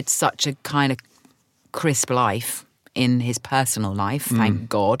also led such a kind of crisp life in his personal life, thank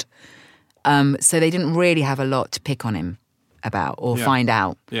God. So they didn't really have a lot to pick on him about or find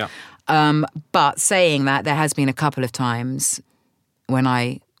out. Yeah. But saying that, there has been a couple of times when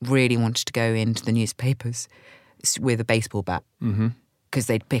I really wanted to go into the newspapers with a baseball bat because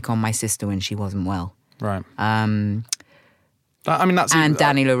they'd pick on my sister when she wasn't well. Right. And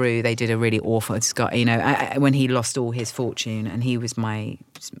Danny LaRue, they did a really awful, when he lost all his fortune, and he was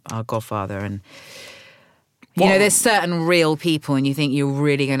our godfather, and there's certain real people, and you think you're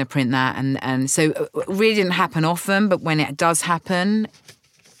really going to print that, and so it really didn't happen often, but when it does happen,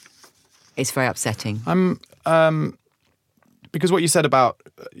 it's very upsetting. Because what you said about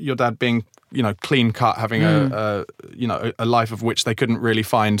your dad being, clean cut, having a life of which they couldn't really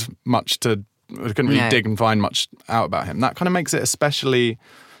find much to. I couldn't really dig and find much out about him. That kind of makes it especially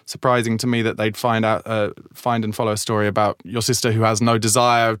surprising to me that they'd find and follow a story about your sister who has no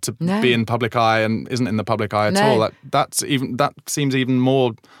desire to be in public eye and isn't in the public eye at all. That seems even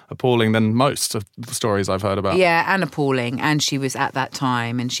more appalling than most of the stories I've heard about. Yeah, and appalling. And she was at that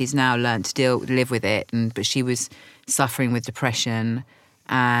time, and she's now learned to live with it. But she was suffering with depression,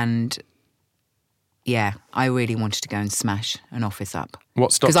 and yeah, I really wanted to go and smash an office up.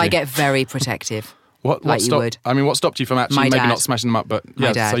 What stopped you? Because I get very protective. What like stopped, you would. I mean, what stopped you from actually maybe not smashing them up, but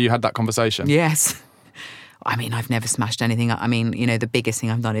so you had that conversation? Yes. I mean, I've never smashed anything up. I mean, the biggest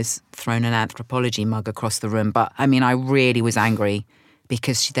thing I've done is thrown an Anthropology mug across the room. But I mean, I really was angry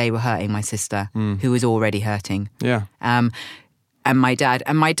because they were hurting my sister, who was already hurting. Yeah. And my dad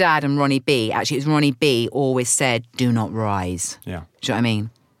and Ronnie B, actually it was Ronnie B, always said, do not rise. Yeah. Do you know what I mean?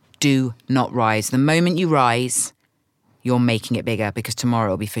 Do not rise. The moment you rise, you're making it bigger because tomorrow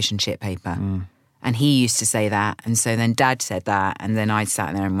it'll be fish and chip paper. And he used to say that. And so then Dad said that. And then I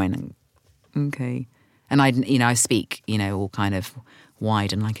sat there and went, okay. And I speak, all kind of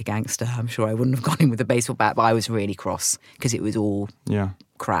wide and like a gangster. I'm sure I wouldn't have gone in with a baseball bat, but I was really cross because it was all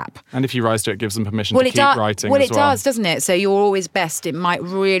crap. And if you rise to it, it gives them permission to keep writing well, as well. Well, it does, doesn't it? So you're always best. It might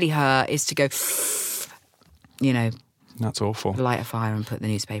really hurt is to go, That's awful. light a fire and put the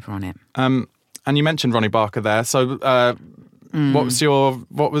newspaper on it. And you mentioned Ronnie Barker there. So what was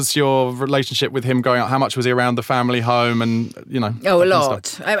your relationship with him growing up? How much was he around the family home and, Oh, a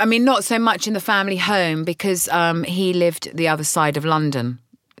lot. I mean, not so much in the family home because he lived the other side of London.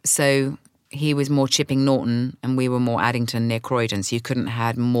 So he was more Chipping Norton and we were more Addington near Croydon. So you couldn't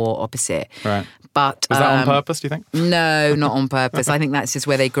have had more opposite. Right. But was that on purpose, do you think? No, not on purpose. I think that's just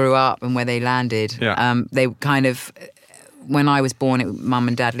where they grew up and where they landed. Yeah. They kind of... When I was born, Mum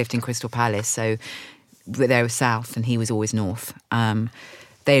and Dad lived in Crystal Palace, so they were south and he was always north.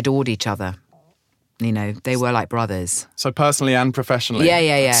 They adored each other. They were like brothers. So personally and professionally?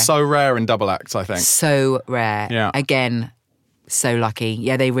 Yeah. So rare in double acts, I think. So rare. Yeah. Again, so lucky.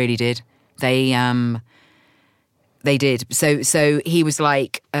 Yeah, they really did. They did. So he was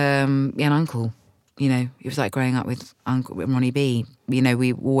like an uncle. It was like growing up with Ronnie B.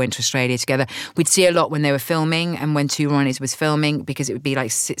 We all went to Australia together. We'd see a lot when they were filming and when Two Ronnies was filming because it would be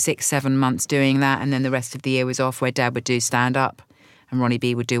like 6-7 months doing that and then the rest of the year was off where Dad would do stand-up and Ronnie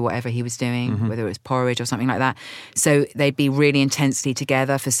B would do whatever he was doing, whether it was porridge or something like that. So they'd be really intensely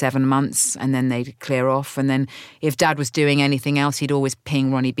together for 7 months and then they'd clear off. And then if Dad was doing anything else, he'd always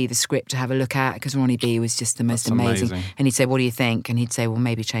ping Ronnie B the script to have a look at because Ronnie B was just the most amazing. And he'd say, what do you think? And he'd say, well,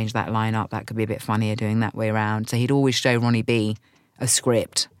 maybe change that line up. That could be a bit funnier doing that way around. So he'd always show Ronnie B a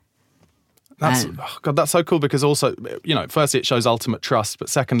script. That's so cool because also, firstly it shows ultimate trust, but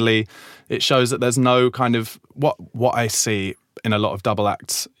secondly, it shows that there's no kind of what I see in a lot of double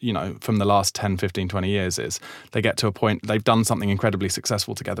acts, from the last 10, 15, 20 years is they get to a point, they've done something incredibly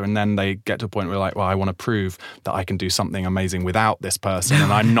successful together and then they get to a point where like, well, I want to prove that I can do something amazing without this person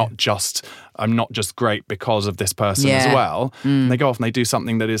and I'm not just great because of this person as well. And they go off and they do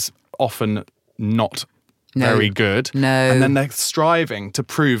something that is often not very good. No. And then they're striving to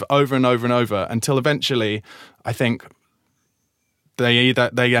prove over and over and over until eventually, I think, they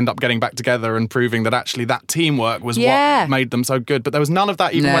end up getting back together and proving that actually that teamwork was what made them so good. But there was none of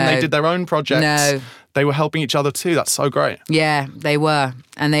that even when they did their own projects. No. They were helping each other too. That's so great. Yeah, they were.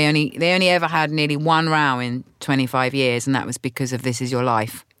 And they only ever had nearly one row in 25 years and that was because of This Is Your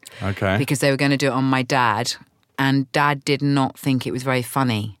Life. Okay. Because they were going to do it on my dad and Dad did not think it was very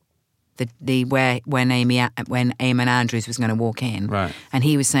funny. When Eamon Andrews was going to walk in. Right. And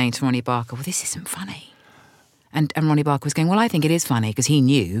he was saying to Ronnie Barker, well, this isn't funny. And Ronnie Barker was going, well, I think it is funny because he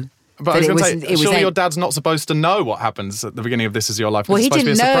knew. But I was going to say, surely your dad's not supposed to know what happens at the beginning of This Is Your Life. Well, he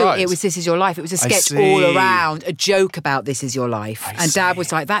didn't know it was was This Is Your Life. It was a sketch all around, a joke about This Is Your Life. And Dad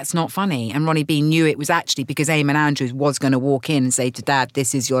was like, that's not funny. And Ronnie B knew it was actually because Eamon Andrews was going to walk in and say to Dad,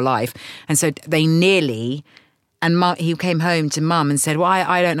 this is your life. And so they nearly... And he came home to Mum and said, well,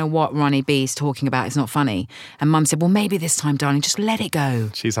 I don't know what Ronnie B is talking about. It's not funny. And Mum said, well, maybe this time, darling, just let it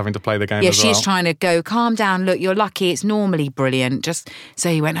go. She's having to play the game as well. Yeah, she's trying to go, calm down. Look, you're lucky. It's normally brilliant. So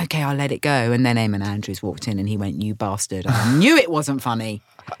he went, okay, I'll let it go. And then Eamon Andrews walked in and he went, you bastard. And I knew it wasn't funny,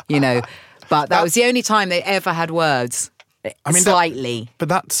 But that was the only time they ever had words. Slightly. But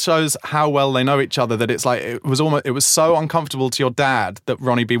that shows how well they know each other, that it's like it was so uncomfortable to your dad that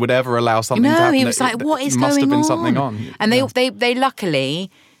Ronnie B would ever allow something to happen. No, he was like, what is going on? Must have been something on. And they luckily,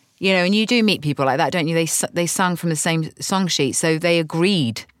 and you do meet people like that, don't you? They sung from the same song sheet, so they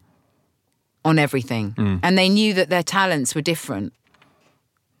agreed on everything. And they knew that their talents were different.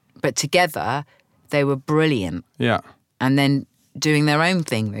 But together, they were brilliant. Yeah. And then doing their own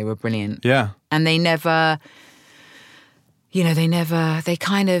thing, they were brilliant. Yeah. And they never... they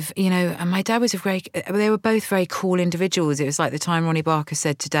kind of, and my dad was they were both very cool individuals. It was like the time Ronnie Barker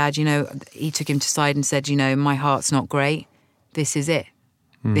said to Dad, he took him to side and said, my heart's not great. This is it.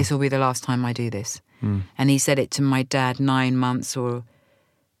 This will be the last time I do this. And he said it to my dad 9 months or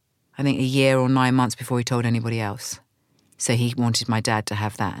I think a year or 9 months before he told anybody else. So he wanted my dad to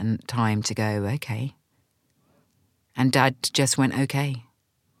have that and time to go, okay. And Dad just went, okay,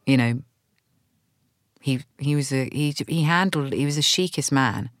 He was the chicest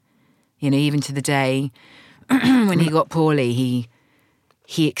man, even to the day when he got poorly. He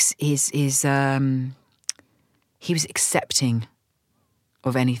was accepting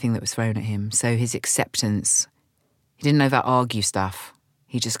of anything that was thrown at him. So his acceptance, he didn't know about argue stuff.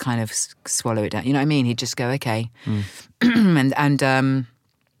 He just kind of swallow it down. You know what I mean? He'd just go, okay, and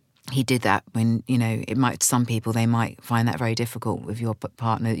he did that when, some people, they might find that very difficult with your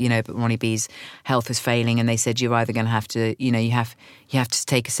partner, but Ronnie B's health was failing and they said, you're either going to have to, you have to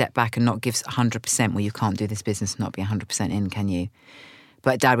take a step back and not give 100%. Well, you can't do this business and not be 100% in, can you?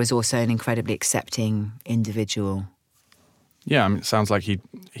 But Dad was also an incredibly accepting individual. Yeah, it sounds like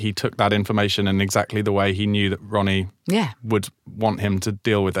he took that information in exactly the way he knew that Ronnie would want him to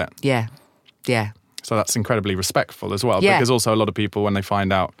deal with it. Yeah, yeah. So that's incredibly respectful as well, because also a lot of people, when they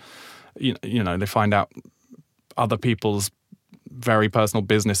find out, they find out other people's very personal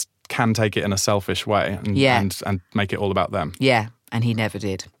business, can take it in a selfish way and make it all about them. Yeah, and he never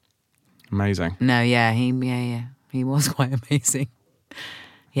did. Amazing. No, he was quite amazing.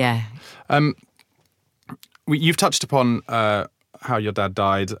 Yeah. You've touched upon how your dad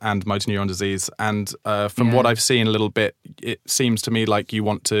died and motor neuron disease, and from what I've seen a little bit, it seems to me like you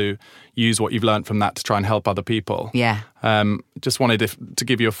want to use what you've learned from that to try and help other people. Yeah. Just wanted to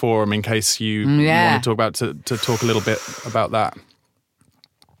give you a forum in case you want to talk about to talk a little bit about that.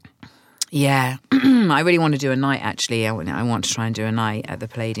 Yeah, I really want to do a night, actually. I want to try and do a night at the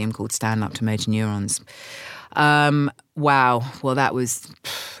Palladium called Stand Up to Motor Neurons. Wow. Well, that was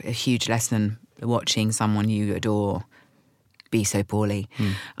a huge lesson, watching someone you adore be so poorly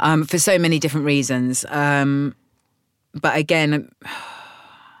for so many different reasons. But again,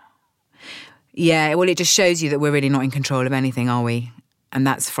 it just shows you that we're really not in control of anything, are we? And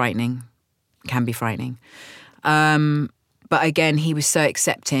that's frightening, can be frightening. But again, he was so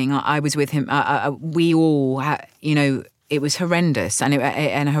accepting. I was with him. We all, it was horrendous,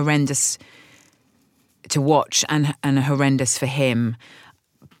 and horrendous to watch, and horrendous for him.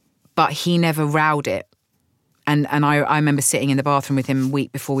 But he never rowed it. And I remember sitting in the bathroom with him a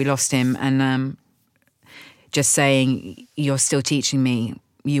week before we lost him, and just saying, "You're still teaching me.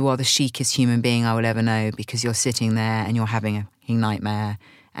 You are the chicest human being I will ever know, because you're sitting there and you're having a nightmare,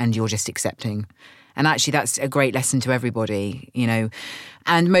 and you're just accepting." And actually, that's a great lesson to everybody,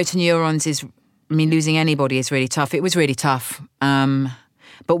 And motor neurons losing anybody is really tough. It was really tough.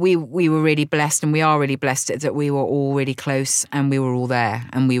 But we were really blessed, and we are really blessed that we were all really close, and we were all there,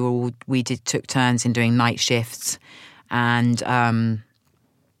 and we took turns in doing night shifts, and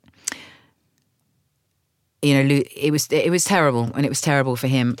it was terrible, and it was terrible for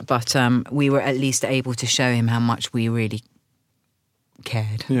him. But we were at least able to show him how much we really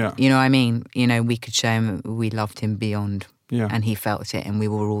cared. Yeah. You know what I mean? We could show him we loved him beyond, and he felt it, and we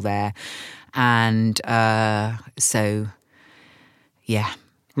were all there, and so yeah.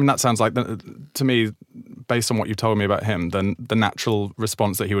 That sounds like, to me, based on what you've told me about him, then the natural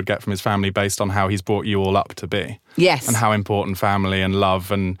response that he would get from his family based on how he's brought you all up to be. Yes. And how important family and love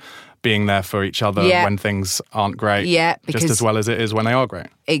and being there for each other when things aren't great. Yeah. Just as well as it is when they are great.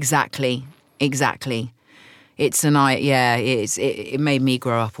 Exactly. it's an it made me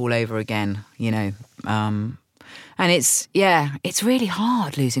grow up all over again, you know. And it's really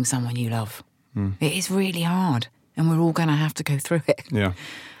hard losing someone you love. It is really hard, and we're all going to have to go through it. Yeah.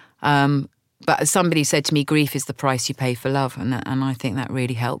 But somebody said to me, grief is the price you pay for love, and I think that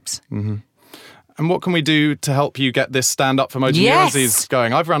really helps. Mm-hmm. And what can we do to help you get this Stand Up for Motor Neuroses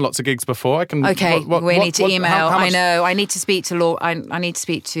going? I've run lots of gigs before. We need to email. How much? I know. I need to speak to Lord. I need to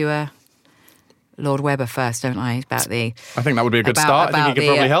speak to Lord Webber first, don't I? I think that would be a good start. I think he could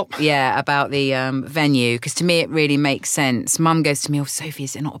probably help. Yeah, about the venue, because to me it really makes sense. Mum goes to me, "Oh, Sophie,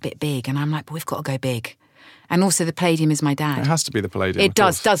 is it not a bit big?" And I'm like, "But we've got to go big." And also the Palladium is my dad. It has to be the Palladium. It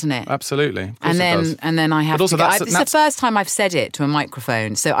does, doesn't it? Absolutely. And then I have to go. It's the first time I've said it to a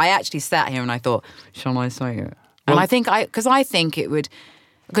microphone. So I actually sat here and I thought, shall I say it? And I think it would,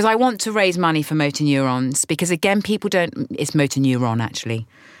 because I want to raise money for motor neurons, because again, people don't, it's motor neuron actually.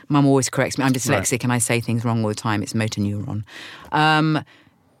 Mum always corrects me. I'm dyslexic and I say things wrong all the time. It's motor neuron.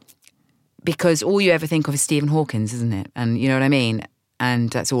 Because all you ever think of is Stephen Hawkins, isn't it? And you know what I mean? And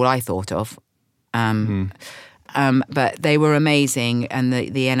that's all I thought of. But they were amazing, and the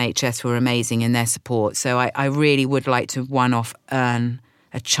NHS were amazing in their support. So I really would like to one-off earn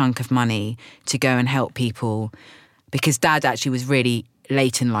a chunk of money to go and help people, because Dad actually was really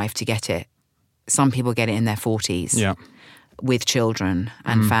late in life to get it. Some people get it in their 40s with children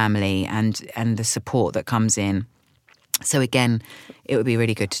and family and the support that comes in. So again, it would be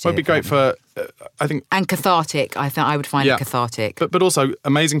really good to do. It would be great for, I think... And cathartic. I would find it cathartic. But also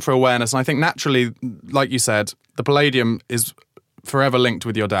amazing for awareness. And I think naturally, like you said, the Palladium is forever linked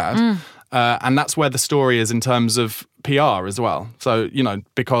with your dad. And that's where the story is in terms of PR as well. So, you know,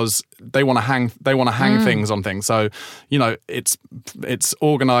 because they want to hang things on things. So, you know, it's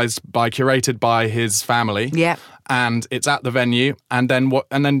organised curated by his family. Yeah. And it's at the venue, and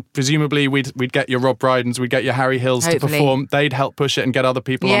then presumably we'd get your Rob Brydens, we'd get your Harry Hills to perform. They'd help push it and get other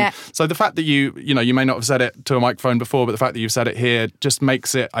people on. So the fact that you may not have said it to a microphone before, but the fact that you've said it here just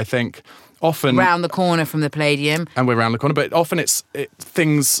makes it, I think, often round the corner from the Palladium, and we're round the corner. But often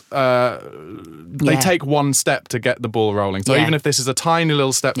things they take one step to get the ball rolling. So even if this is a tiny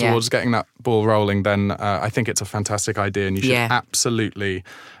little step towards getting that ball rolling, then I think it's a fantastic idea, and you should absolutely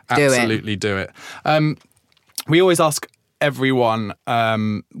do it. We always ask everyone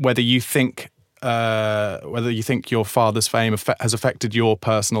whether you think your father's fame has affected your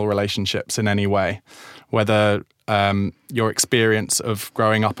personal relationships in any way, whether your experience of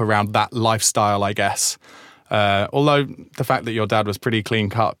growing up around that lifestyle, I guess. Although the fact that your dad was pretty clean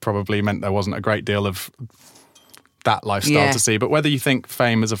cut probably meant there wasn't a great deal of that lifestyle to see, but whether you think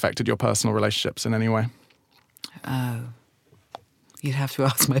fame has affected your personal relationships in any way. Oh. You'd have to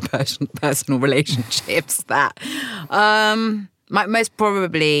ask my personal relationships that. Most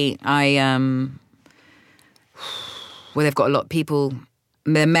probably, they've got a lot of people,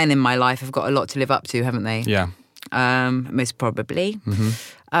 the men in my life have got a lot to live up to, haven't they? Yeah. Most probably. Mm-hmm.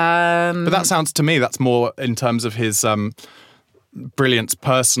 But that sounds to me, that's more in terms of his brilliance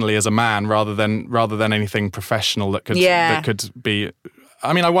personally as a man rather than anything professional that could be.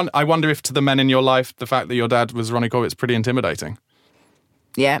 I mean, I wonder if to the men in your life, the fact that your dad was Ronnie Corbett's pretty intimidating.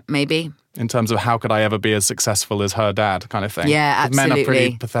 Yeah, maybe. In terms of how could I ever be as successful as her dad kind of thing. Yeah, absolutely. Men are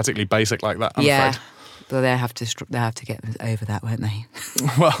pretty pathetically basic like that, I'm afraid. Well, they have to get over that, won't they?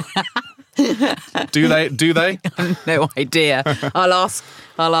 Well, do they? No idea. I'll ask.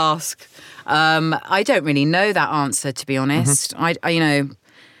 I don't really know that answer, to be honest. Mm-hmm.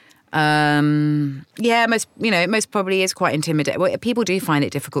 It most probably is quite intimidating. Well, people do find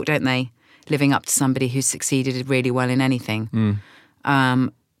it difficult, don't they? Living up to somebody who's succeeded really well in anything.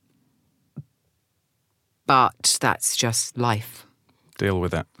 But that's just life. Deal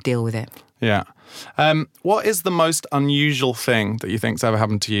with it. Yeah. What is the most unusual thing that you think's ever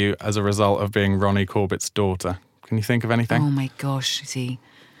happened to you as a result of being Ronnie Corbett's daughter? Can you think of anything? Oh my gosh, see,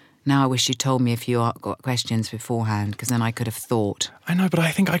 now I wish you told me if you got questions beforehand, because then I could have thought. I know, but I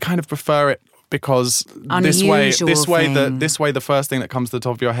think I kind of prefer it because this way the first thing that comes to the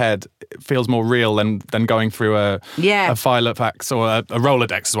top of your head feels more real than going through a file of facts or a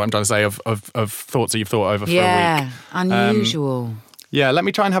Rolodex is what I'm trying to say of thoughts that you've thought over for a week. Yeah, unusual. Yeah, let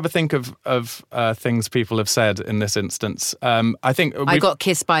me try and have a think of things people have said in this instance. I think I got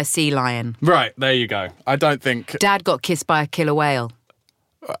kissed by a sea lion. Right, there you go. I don't think... Dad got kissed by a killer whale.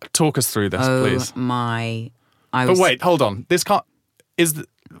 Talk us through this, please. But wait, hold on. This can't...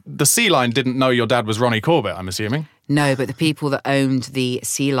 The sea lion didn't know your dad was Ronnie Corbett, I'm assuming? No, but the people that owned the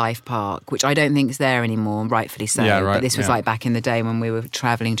Sea Life Park, which I don't think is there anymore, rightfully so. Yeah, right, but this was like back in the day when we were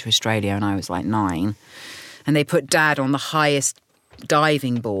travelling to Australia and I was like 9. And they put Dad on the highest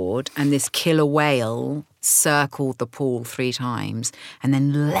diving board and this killer whale circled the pool 3 times, and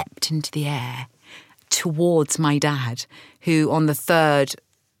then leapt into the air towards my dad, who on the third,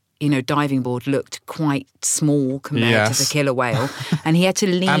 diving board looked quite small compared to the killer whale. And he had to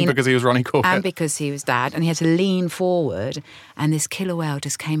lean... And because he was Ronnie Corbett. And because he was Dad. And he had to lean forward, and this killer whale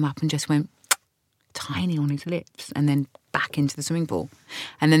just came up and just went tiny on his lips and then back into the swimming pool.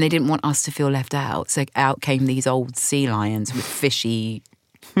 And then they didn't want us to feel left out, so out came these old sea lions with fishy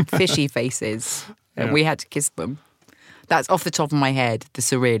faces. And we had to kiss them. That's off the top of my head the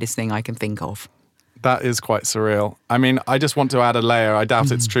surrealist thing I can think of. That is quite surreal. I mean, I just want to add a layer. I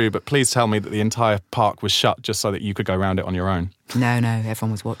doubt it's true, but please tell me that the entire park was shut just so that you could go around it on your own. No,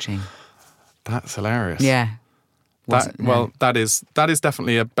 everyone was watching. That's hilarious. Yeah. That is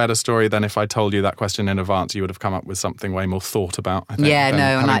definitely a better story than if I told you that question in advance. You would have come up with something way more thought about, I think, than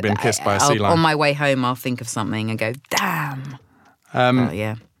having been kissed by a sea lion. On my way home, I'll think of something and go, damn.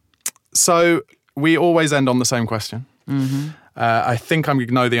 Yeah. So we always end on the same question. Mm-hmm. I think I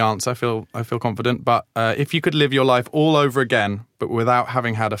know the answer. I feel confident. But if you could live your life all over again, but without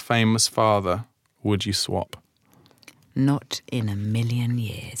having had a famous father, would you swap? Not in a million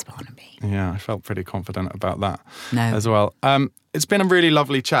years, Barnaby. Yeah, I felt pretty confident about that as well. It's been a really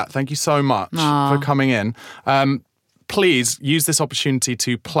lovely chat. Thank you so much for coming in. Please use this opportunity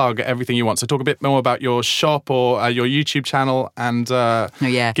to plug everything you want. So talk a bit more about your shop or your YouTube channel and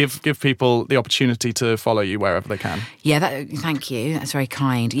give people the opportunity to follow you wherever they can. Yeah, thank you. That's very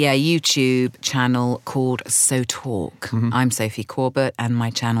kind. Yeah, YouTube channel called So Talk. Mm-hmm. I'm Sophie Corbett and my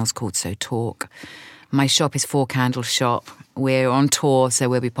channel's called So Talk. My shop is 4 Candle Shop. We're on tour, so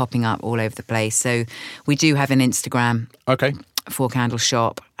we'll be popping up all over the place. So we do have an Instagram, 4 Candle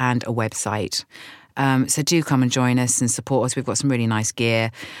Shop, and a website. So do come and join us and support us. We've got some really nice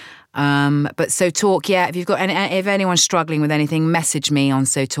gear. But So Talk, if anyone's struggling with anything, message me on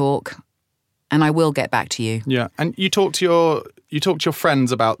So Talk, and I will get back to you. Yeah, and you talk to your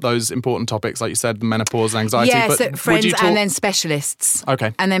friends about those important topics, like you said, the menopause and anxiety. Yeah, but so friends and then specialists.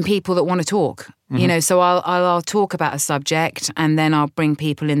 Okay. And then people that want to talk. Mm-hmm. So I'll talk about a subject, and then I'll bring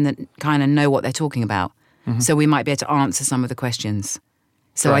people in that kind of know what they're talking about. Mm-hmm. So we might be able to answer some of the questions.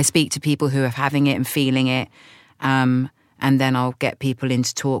 So I speak to people who are having it and feeling it, and then I'll get people in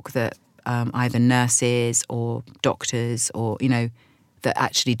to talk that either nurses or doctors or, that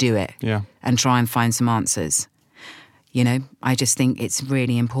actually do it and try and find some answers. I just think it's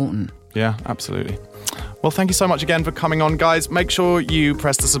really important. Yeah, absolutely. Well, thank you so much again for coming on, guys. Make sure you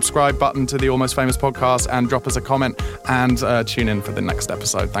press the subscribe button to the Almost Famous podcast and drop us a comment and tune in for the next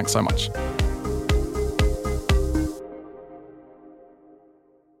episode. Thanks so much.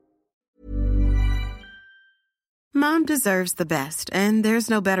 Mom deserves the best, and there's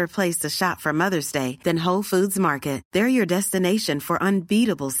no better place to shop for Mother's Day than Whole Foods Market. They're your destination for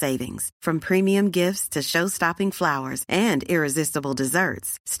unbeatable savings, from premium gifts to show-stopping flowers and irresistible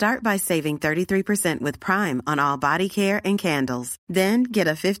desserts. Start by saving 33% with Prime on all body care and candles. Then get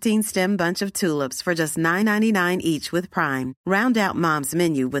a 15-stem bunch of tulips for just $9.99 each with Prime. Round out Mom's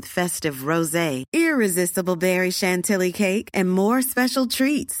menu with festive rosé, irresistible berry chantilly cake, and more special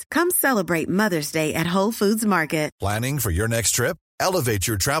treats. Come celebrate Mother's Day at Whole Foods Market. Planning for your next trip? Elevate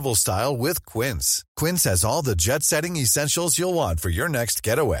your travel style with Quince. Quince has all the jet-setting essentials you'll want for your next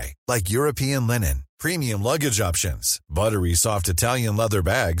getaway, like European linen, premium luggage options, buttery soft Italian leather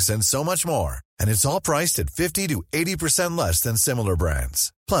bags, and so much more. And it's all priced at 50 to 80% less than similar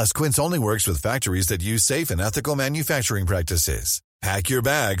brands. Plus, Quince only works with factories that use safe and ethical manufacturing practices. Pack your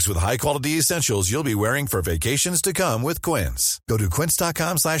bags with high-quality essentials you'll be wearing for vacations to come with Quince. Go to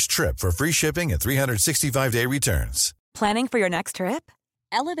quince.com/trip for free shipping and 365-day returns. Planning for your next trip?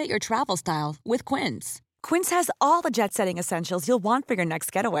 Elevate your travel style with Quince. Quince has all the jet-setting essentials you'll want for your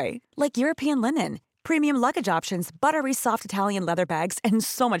next getaway, like European linen, premium luggage options, buttery soft Italian leather bags, and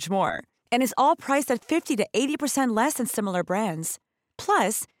so much more. And is all priced at 50 to 80% less than similar brands.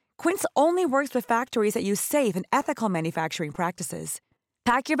 Plus, Quince only works with factories that use safe and ethical manufacturing practices.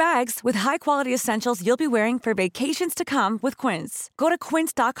 Pack your bags with high-quality essentials you'll be wearing for vacations to come with Quince. Go to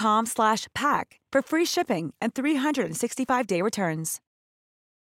quince.com/pack for free shipping and 365-day returns.